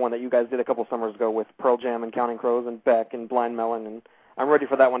alternative one that you guys did a couple summers ago with Pearl Jam and Counting Crows and Beck and Blind Melon, and I'm ready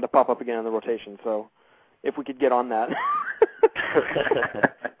for that one to pop up again in the rotation, so if we could get on that.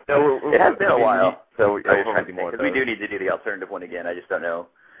 It has been a while, so we do need to do the alternative one again. I just don't know.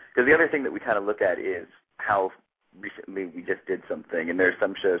 Because the other thing that we kind of look at is how recently we just did something, and there's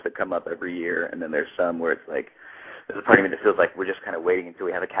some shows that come up every year, and then there's some where it's like, there's a part of me that feels like we're just kind of waiting until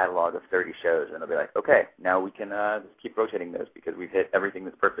we have a catalog of 30 shows, and I'll be like, okay, now we can keep rotating those because we've hit everything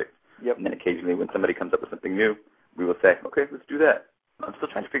that's perfect. Yep. And then occasionally when somebody comes up with something new, we will say, okay, let's do that. I'm still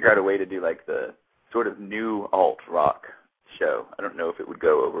trying to figure out a way to do like the sort of new alt rock show. I don't know if it would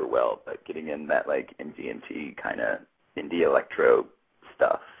go over well, but getting in that like MGMT kind of indie electro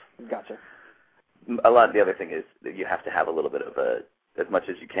stuff. Gotcha. A lot of the other thing is that you have to have a little bit of as much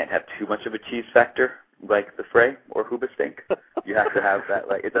as you can't have too much of a cheese factor, like the Fray or Hoobastank. You have to have that,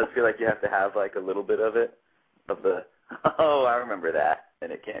 like, it does feel like you have to have like a little bit of it, of the, oh, I remember that.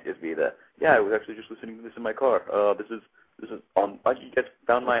 And it can't just be I was actually just listening to this in my car. This is on, you guys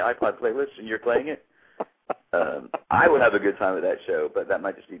found my iPod playlist and you're playing it? I would have a good time with that show, but that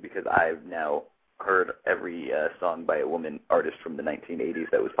might just be because I've now heard every song by a woman artist from the 1980s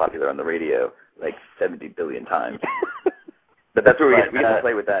that was popular on the radio like 70 billion times. But that's where we can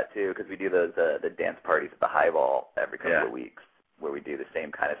play with that too, because we do those the dance parties at the Highball every couple of weeks, where we do the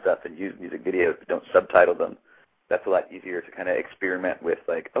same kind of stuff and use music videos but don't subtitle them. That's a lot easier to kind of experiment with,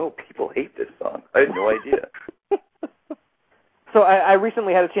 like, oh, people hate this song. I had no idea. So I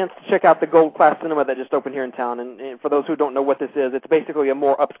recently had a chance to check out the Gold Class Cinema that just opened here in town, and for those who don't know what this is, it's basically a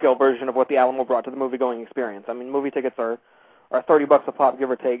more upscale version of what the Alamo brought to the movie-going experience. I mean, movie tickets are $30 a pop, give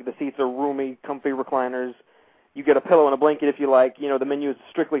or take. The seats are roomy, comfy recliners. You get a pillow and a blanket if you like. The menu is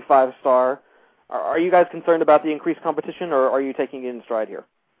strictly 5-star. Are you guys concerned about the increased competition, or are you taking it in stride here?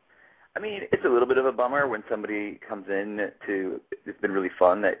 I mean, it's a little bit of a bummer when somebody comes in it's been really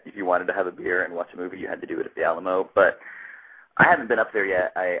fun that if you wanted to have a beer and watch a movie, you had to do it at the Alamo, but I haven't been up there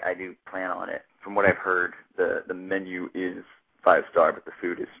yet. I do plan on it. From what I've heard, the menu is 5-star, but the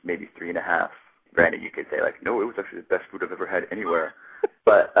food is maybe 3.5. Granted, you could say, like, no, it was actually the best food I've ever had anywhere.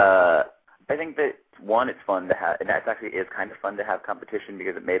 But I think that, one, it's fun to have, and that actually is kind of fun to have competition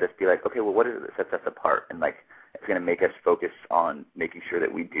because it made us be like, okay, well, what is it that sets us apart? And, like, it's going to make us focus on making sure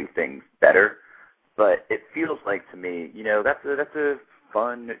that we do things better. But it feels like, to me, that's a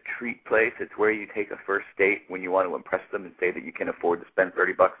fun treat place. It's where you take a first date when you want to impress them and say that you can afford to spend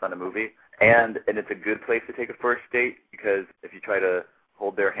 $30 on a movie. And it's a good place to take a first date because if you try to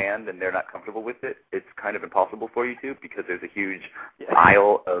hold their hand and they're not comfortable with it, it's kind of impossible for you to because there's a huge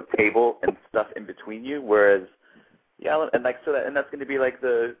aisle of table and stuff in between you. Whereas, and that's going to be like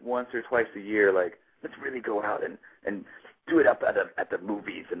the once or twice a year, like, let's really go out and do it up at the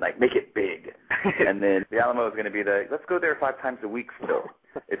movies and like make it big. And then the Alamo is going to be let's go there 5 times a week still.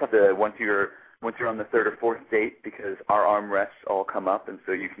 It's once you're on the 3rd or 4th date because our armrests all come up and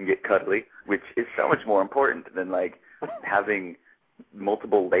so you can get cuddly, which is so much more important than like having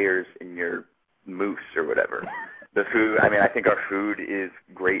multiple layers in your mousse or whatever. The food, I mean, I think our food is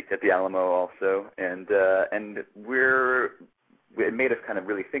great at the Alamo also, and it made us kind of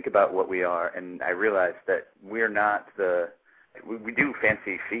really think about what we are, and I realized that we're not we do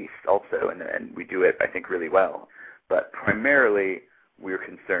fancy feasts also, and we do it, I think, really well, but primarily we're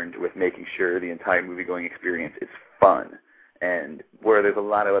concerned with making sure the entire movie-going experience is fun, and where there's a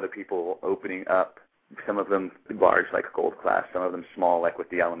lot of other people opening up, some of them large like Gold Class, some of them small like what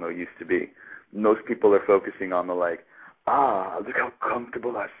the Alamo used to be. Most people are focusing on the look how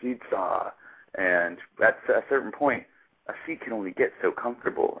comfortable our seats are, and at a certain point, a seat can only get so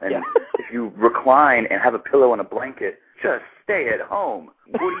comfortable, and if you recline and have a pillow and a blanket, just stay at home.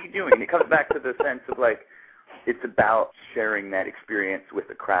 What are you doing? And it comes back to the sense of like, it's about sharing that experience with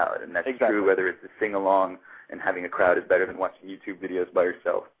the crowd, and that's true whether it's a sing-along and having a crowd is better than watching YouTube videos by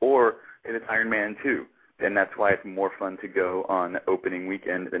yourself, or if it's Iron Man 2. Then that's why it's more fun to go on opening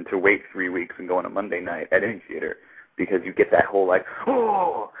weekend than to wait 3 weeks and go on a Monday night at any theater, because you get that whole like,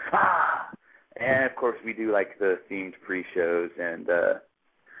 and of course we do like the themed pre-shows, and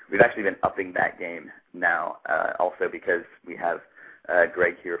we've actually been upping that game now also because we have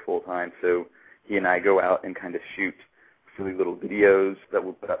Greg here full-time, so he and I go out and kind of shoot silly little videos that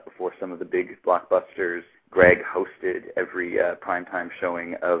we'll put up before some of the big blockbusters. Greg hosted every primetime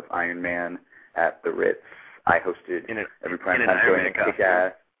showing of Iron Man at the Ritz. I hosted every primetime showing of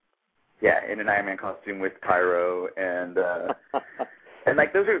Kick-Ass. Yeah, in an Iron Man costume with Pyro, and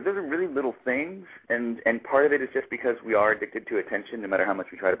like those are really little things, and part of it is just because we are addicted to attention, no matter how much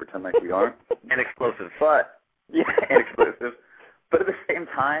we try to pretend like we aren't. And explosive, and explosive. But at the same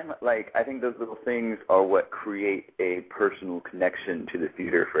time, like, I think those little things are what create a personal connection to the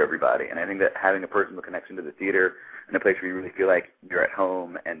theater for everybody. And I think that having a personal connection to the theater and a place where you really feel like you're at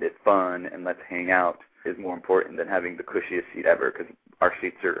home and it's fun and let's hang out is more important than having the cushiest seat ever, because our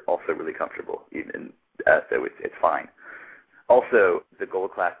seats are also really comfortable, even so it's fine. Also, the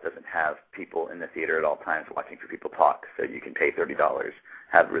Gold Class doesn't have people in the theater at all times watching for people talk, so you can pay $30,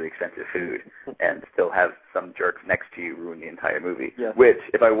 have really expensive food, and still have some jerks next to you ruin the entire movie. Yeah. Which,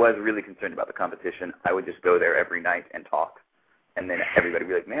 if I was really concerned about the competition, I would just go there every night and talk, and then everybody would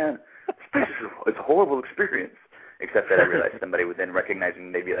be like, man, it's a horrible experience. Except that I realized somebody would then recognize me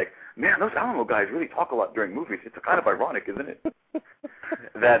and they'd be like, man, those Alamo guys really talk a lot during movies. It's kind of ironic, isn't it?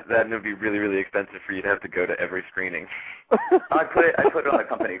 That would be really, really expensive for you to have to go to every screening. I put it on a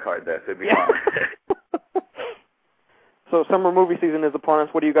company card, though, so it'd be fine. So summer movie season is upon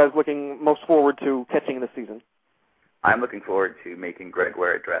us. What are you guys looking most forward to catching this season? I'm looking forward to making Greg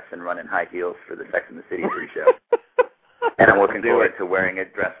wear a dress and run in high heels for the Sex and the City pre-show. And I'm looking forward to wearing a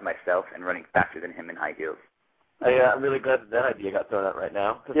dress myself and running faster than him in high heels. I'm really glad that idea got thrown out right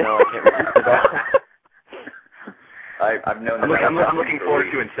now, because now I can't resist it all. I've known I'm looking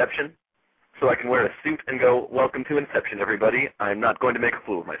forward to Inception, so I can wear a suit and go, welcome to Inception, everybody. I'm not going to make a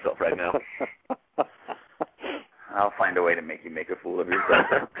fool of myself right now. I'll find a way to make you make a fool of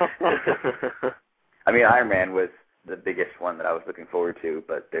yourself. I mean, Iron Man was the biggest one that I was looking forward to,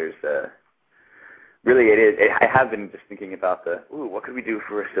 but there's really I have been just thinking about what could we do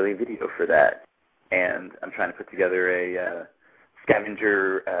for a silly video for that? And I'm trying to put together a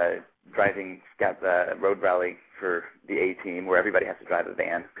scavenger driving road rally for the A-Team where everybody has to drive a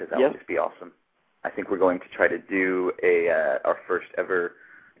van, because that would just be awesome. I think we're going to try to do our first ever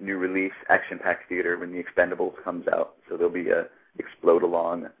new release action-packed theater when The Expendables comes out. So there'll be a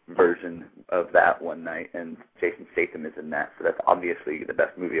explode-along version of that one night, and Jason Statham is in that. So that's obviously the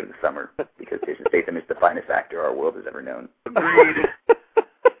best movie of the summer, because Jason Statham is the finest actor our world has ever known. Agreed.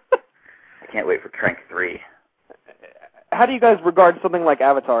 I can't wait for Trank 3. How do you guys regard something like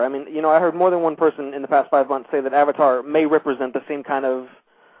Avatar? I mean, I heard more than one person in the past 5 months say that Avatar may represent the same kind of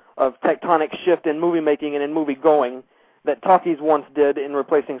tectonic shift in movie making and in movie going that talkies once did in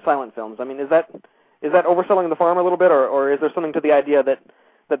replacing silent films. I mean, is that overselling the farm a little bit, or is there something to the idea that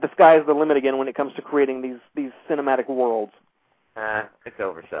the sky is the limit again when it comes to creating these cinematic worlds? It's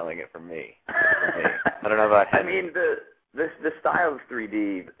overselling it for me. I don't know about him. I mean, the style of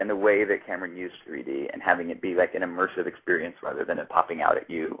 3D and the way that Cameron used 3D and having it be like an immersive experience rather than it popping out at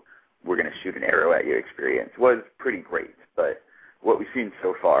you, we're going to shoot an arrow at you experience was pretty great. But what we've seen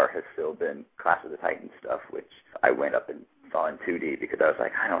so far has still been Clash of the Titans stuff, which I went up and saw in 2D because I was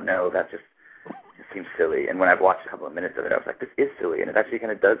like, I don't know, that just seems silly. And when I've watched a couple of minutes of it, I was like, this is silly, and it actually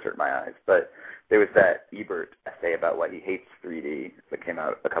kind of does hurt my eyes. But there was that Ebert essay about why he hates 3D that came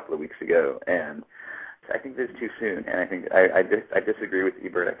out a couple of weeks ago, and I think this is too soon. And I think I disagree with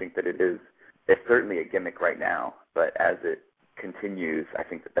Ebert. I think that it's certainly a gimmick right now, but as it continues, I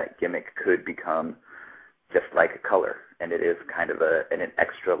think that gimmick could become just like a color, and it is kind of an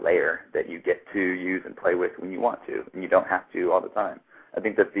extra layer that you get to use and play with when you want to, and you don't have to all the time. I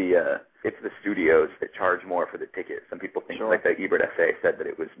think that it's the studios that charge more for the ticket. Some people think, like the Ebert essay said, that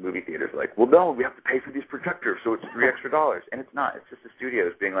it was movie theaters like, well, no, we have to pay for these projectors, so it's $3 extra. And it's not. It's just the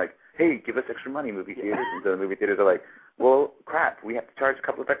studios being like, hey, give us extra money, movie theaters. And so the movie theaters are like, well, crap, we have to charge a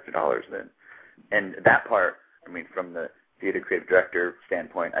couple of extra dollars then. And that part, I mean, from the theater creative director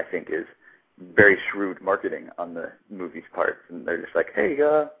standpoint, I think is very shrewd marketing on the movie's part. And they're just like, hey,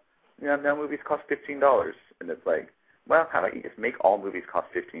 now movies cost $15. And it's like, well, how about you just make all movies cost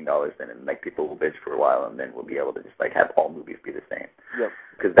 $15 then, and like people will bitch for a while, and then we'll be able to just like have all movies be the same. Yep.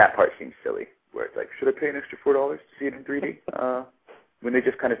 Because that part seems silly, where it's like, should I pay an extra $4 to see it in 3D? When they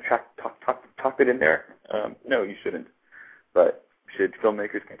just kind of talk it in there. No, you shouldn't. But should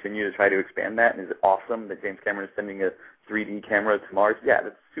filmmakers continue to try to expand that? And is it awesome that James Cameron is sending a 3D camera to Mars? Yeah,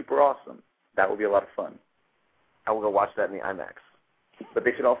 that's super awesome. That will be a lot of fun. I will go watch that in the IMAX. But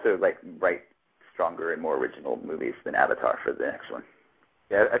they should also like write stronger and more original movies than Avatar for the next one.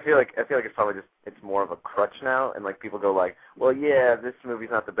 Yeah, I feel like it's probably just it's more of a crutch now, and like people go like, well, yeah, this movie's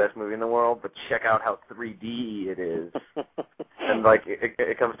not the best movie in the world, but check out how 3D it is, and like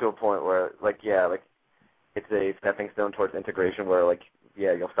it comes to a point where like it's a stepping stone towards integration where like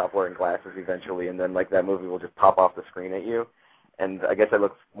you'll stop wearing glasses eventually, and then like that movie will just pop off the screen at you, and I guess I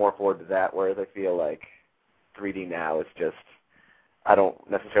look more forward to that, whereas I feel like 3D now is just. I don't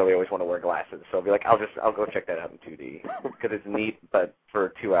necessarily always want to wear glasses, so I'll be like, I'll go check that out in 2D because it's neat, but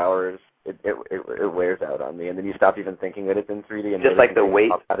for 2 hours it wears out on me, and then you stop even thinking that it's in 3D. And just like the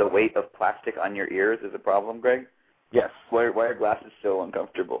weight of plastic on your ears is a problem, Greg. Yes. Why are glasses so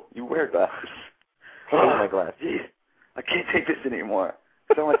uncomfortable? You wear glasses. Oh my glasses. Geez, I can't take this anymore.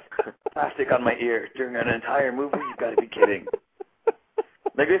 So much plastic on my ear during an entire movie. You've got to be kidding.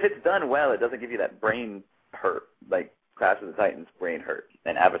 Like if it's done well, it doesn't give you that brain hurt like. Clash of the Titans brain hurt,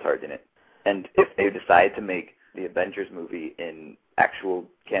 and Avatar didn't. And if they decide to make the Avengers movie in actual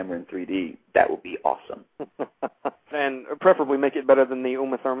Cameron 3D, that will be awesome. And preferably make it better than the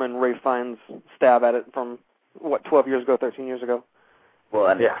Uma Thurman, Ray Fiennes stab at it from, 12 years ago, 13 years ago? Well,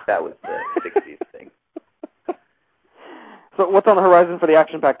 I mean, that was the 60s thing. So what's on the horizon for the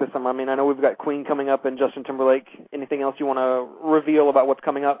action pack this summer? I mean, I know we've got Queen coming up and Justin Timberlake. Anything else you want to reveal about what's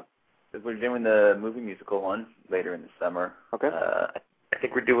coming up? We're doing the movie musical one later in the summer. Okay. I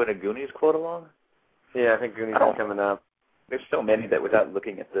think we're doing a Goonies quote along. Yeah, I think Goonies is coming up. There's so many that without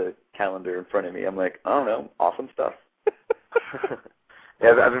looking at the calendar in front of me, I'm like, I don't know, awesome stuff.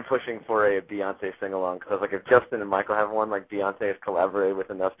 Yeah, I've been pushing for a Beyonce sing-along because I was like, if Justin and Michael have one, like Beyonce has collaborated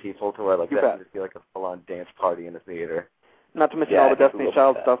with enough people to where like that would just be like a full-on dance party in the theater. Not to mention all the Destiny's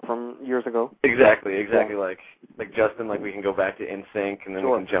Child stuff from years ago. Exactly. Like Justin, like we can go back to NSYNC, and then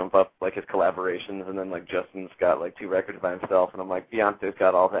we can jump up like his collaborations, and then like Justin's got like 2 records by himself, and I'm like Beyonce's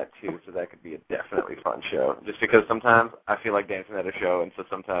got all that too, so that could be a definitely fun show. Just because sometimes I feel like dancing at a show, and so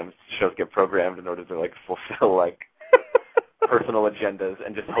sometimes shows get programmed in order to like fulfill like personal agendas,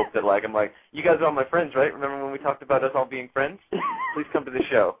 and just hope that like I'm like, you guys are all my friends, right? Remember when we talked about us all being friends? Please come to the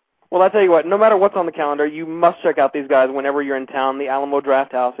show. Well, I tell you what, no matter what's on the calendar, you must check out these guys whenever you're in town. The Alamo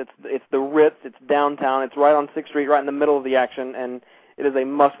Drafthouse, it's the Ritz, it's downtown, it's right on 6th Street, right in the middle of the action, and it is a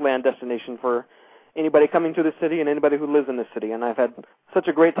must-land destination for anybody coming to the city and anybody who lives in this city. And I've had such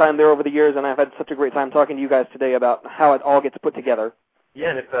a great time there over the years, and I've had such a great time talking to you guys today about how it all gets put together.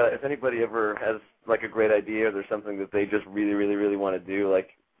 Yeah, and if anybody ever has like a great idea or there's something that they just really, really, really want to do, like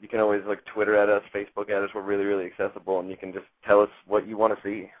you can always like Twitter at us, Facebook at us. We're really, really accessible, and you can just tell us what you want to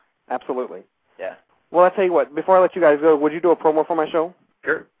see. Absolutely. Yeah. Well, I tell you what, before I let you guys go, would you do a promo for my show?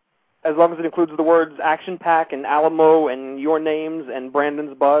 Sure. As long as it includes the words Action Pack and Alamo and your names and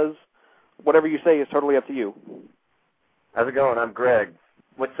Brandon's Buzz, whatever you say is totally up to you. How's it going? I'm Greg.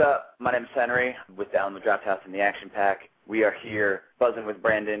 What's up? My name's Henry with the Alamo Drafthouse and the Action Pack. We are here buzzing with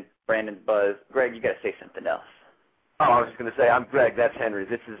Brandon. Brandon's Buzz. Greg, you got to say something else. Oh, I was just going to say, I'm Greg. That's Henry.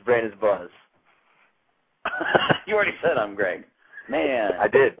 This is Brandon's Buzz. You already said I'm Greg. Man. I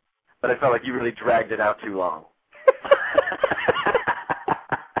did. But I felt like you really dragged it out too long.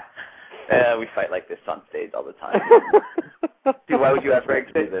 We fight like this on stage all the time. Dude, why would you ask Greg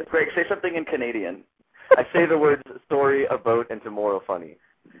to do this? Greg, say something in Canadian. I say the words story, a boat, and tomorrow funny.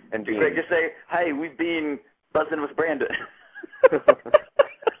 And Greg, just say, hey, we've been buzzing with Brandon. I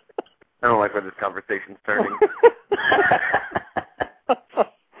don't like where this conversation's turning.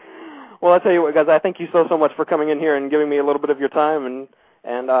 Well, I'll tell you what, guys, I thank you so much for coming in here and giving me a little bit of your time,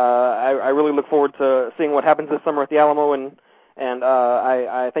 and I really look forward to seeing what happens this summer at the Alamo, and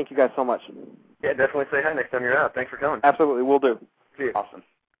I thank you guys so much. Yeah, definitely say hi next time you're out. Thanks for coming. Absolutely, will do. See you. Awesome.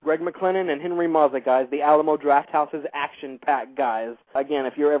 Greg MacLennan and Henri Mazza, guys, the Alamo Drafthouse's action-packed guys. Again,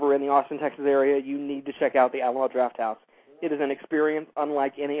 if you're ever in the Austin, Texas area, you need to check out the Alamo Drafthouse. It is an experience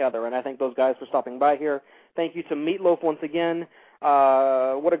unlike any other, and I thank those guys for stopping by here. Thank you to MEAT LOAF once again.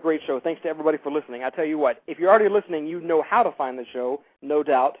 What a great show. Thanks to everybody for listening. I tell you what, if you're already listening, you know how to find the show, no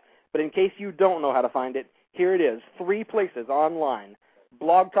doubt. But in case you don't know how to find it, here it is, 3 places online.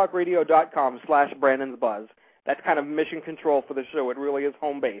 blogtalkradio.com/Brandon'sBuzz. That's kind of mission control for the show. It really is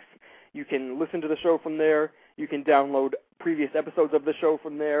home base. You can listen to the show from there. You can download previous episodes of the show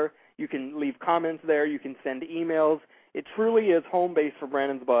from there. You can leave comments there. You can send emails. It truly is home base for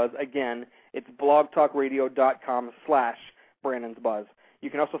Brandon's Buzz. Again, it's blogtalkradio.com/Brandon'sBuzz. You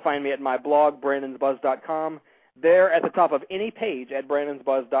can also find me at my blog, brandonsbuzz.com. There at the top of any page at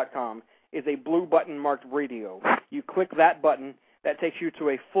brandonsbuzz.com is a blue button marked radio. You click that button. That takes you to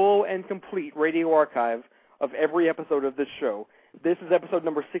a full and complete radio archive of every episode of this show. This is episode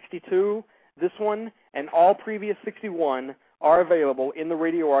number 62. This one and all previous 61 are available in the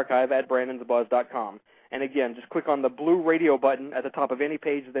radio archive at brandonsbuzz.com. And again, just click on the blue radio button at the top of any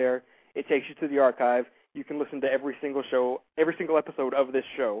page there. It takes you to the archive. You can listen to every single episode of this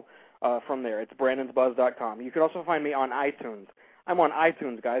show from there. It's brandonsbuzz.com. You can also find me on iTunes. I'm on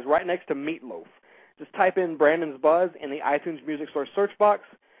iTunes, guys, right next to MEAT LOAF. Just type in Brandon's Buzz in the iTunes Music Store search box.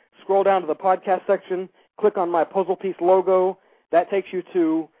 Scroll down to the podcast section. Click on my puzzle piece logo. That takes you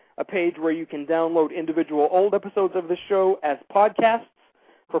to a page where you can download individual old episodes of this show as podcasts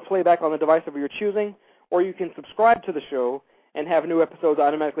for playback on the device of your choosing, or you can subscribe to the show and have new episodes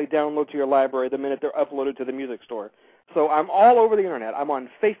automatically download to your library the minute they're uploaded to the music store. So I'm all over the Internet. I'm on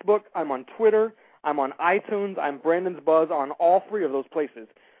Facebook. I'm on Twitter. I'm on iTunes. I'm Brandon's Buzz on all 3 of those places.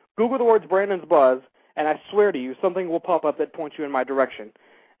 Google the words Brandon's Buzz, and I swear to you, something will pop up that points you in my direction.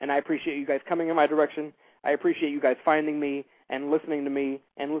 And I appreciate you guys coming in my direction. I appreciate you guys finding me and listening to me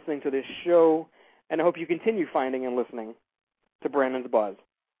and listening to this show. And I hope you continue finding and listening to Brandon's Buzz.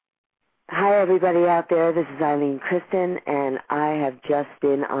 Hi, everybody out there. This is Eileen Kristen, and I have just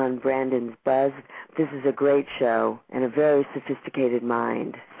been on Brandon's Buzz. This is a great show and a very sophisticated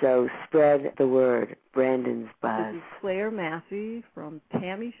mind. So spread the word, Brandon's Buzz. This is Claire Massey from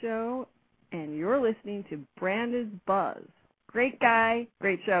Tammy Show, and you're listening to Brandon's Buzz. Great guy,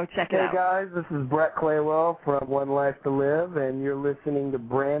 great show. Check it out. Hey, guys, this is Brett Claywell from One Life to Live, and you're listening to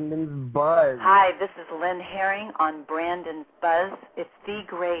Brandon's Buzz. Hi, this is Lynn Herring on Brandon's Buzz. It's the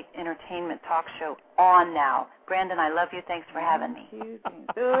great entertainment talk show on now. Brandon, I love you. Thanks for having me.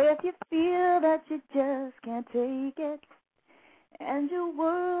 So if you feel that you just can't take it, and your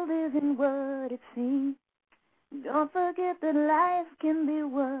world isn't what it seems, don't forget that life can be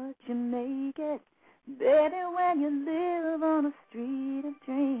what you make it. Better when you live on a street of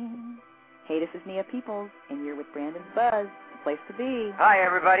dreams. Hey, this is Nia Peoples, and you're with Brandon's Buzz, the place to be. Hi,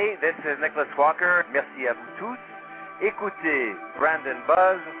 everybody. This is Nicholas Walker. Merci à vous tous. Écoutez Brandon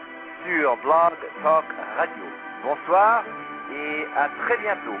Buzz sur Blog Talk Radio. Bonsoir et à très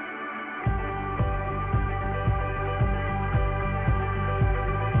bientôt.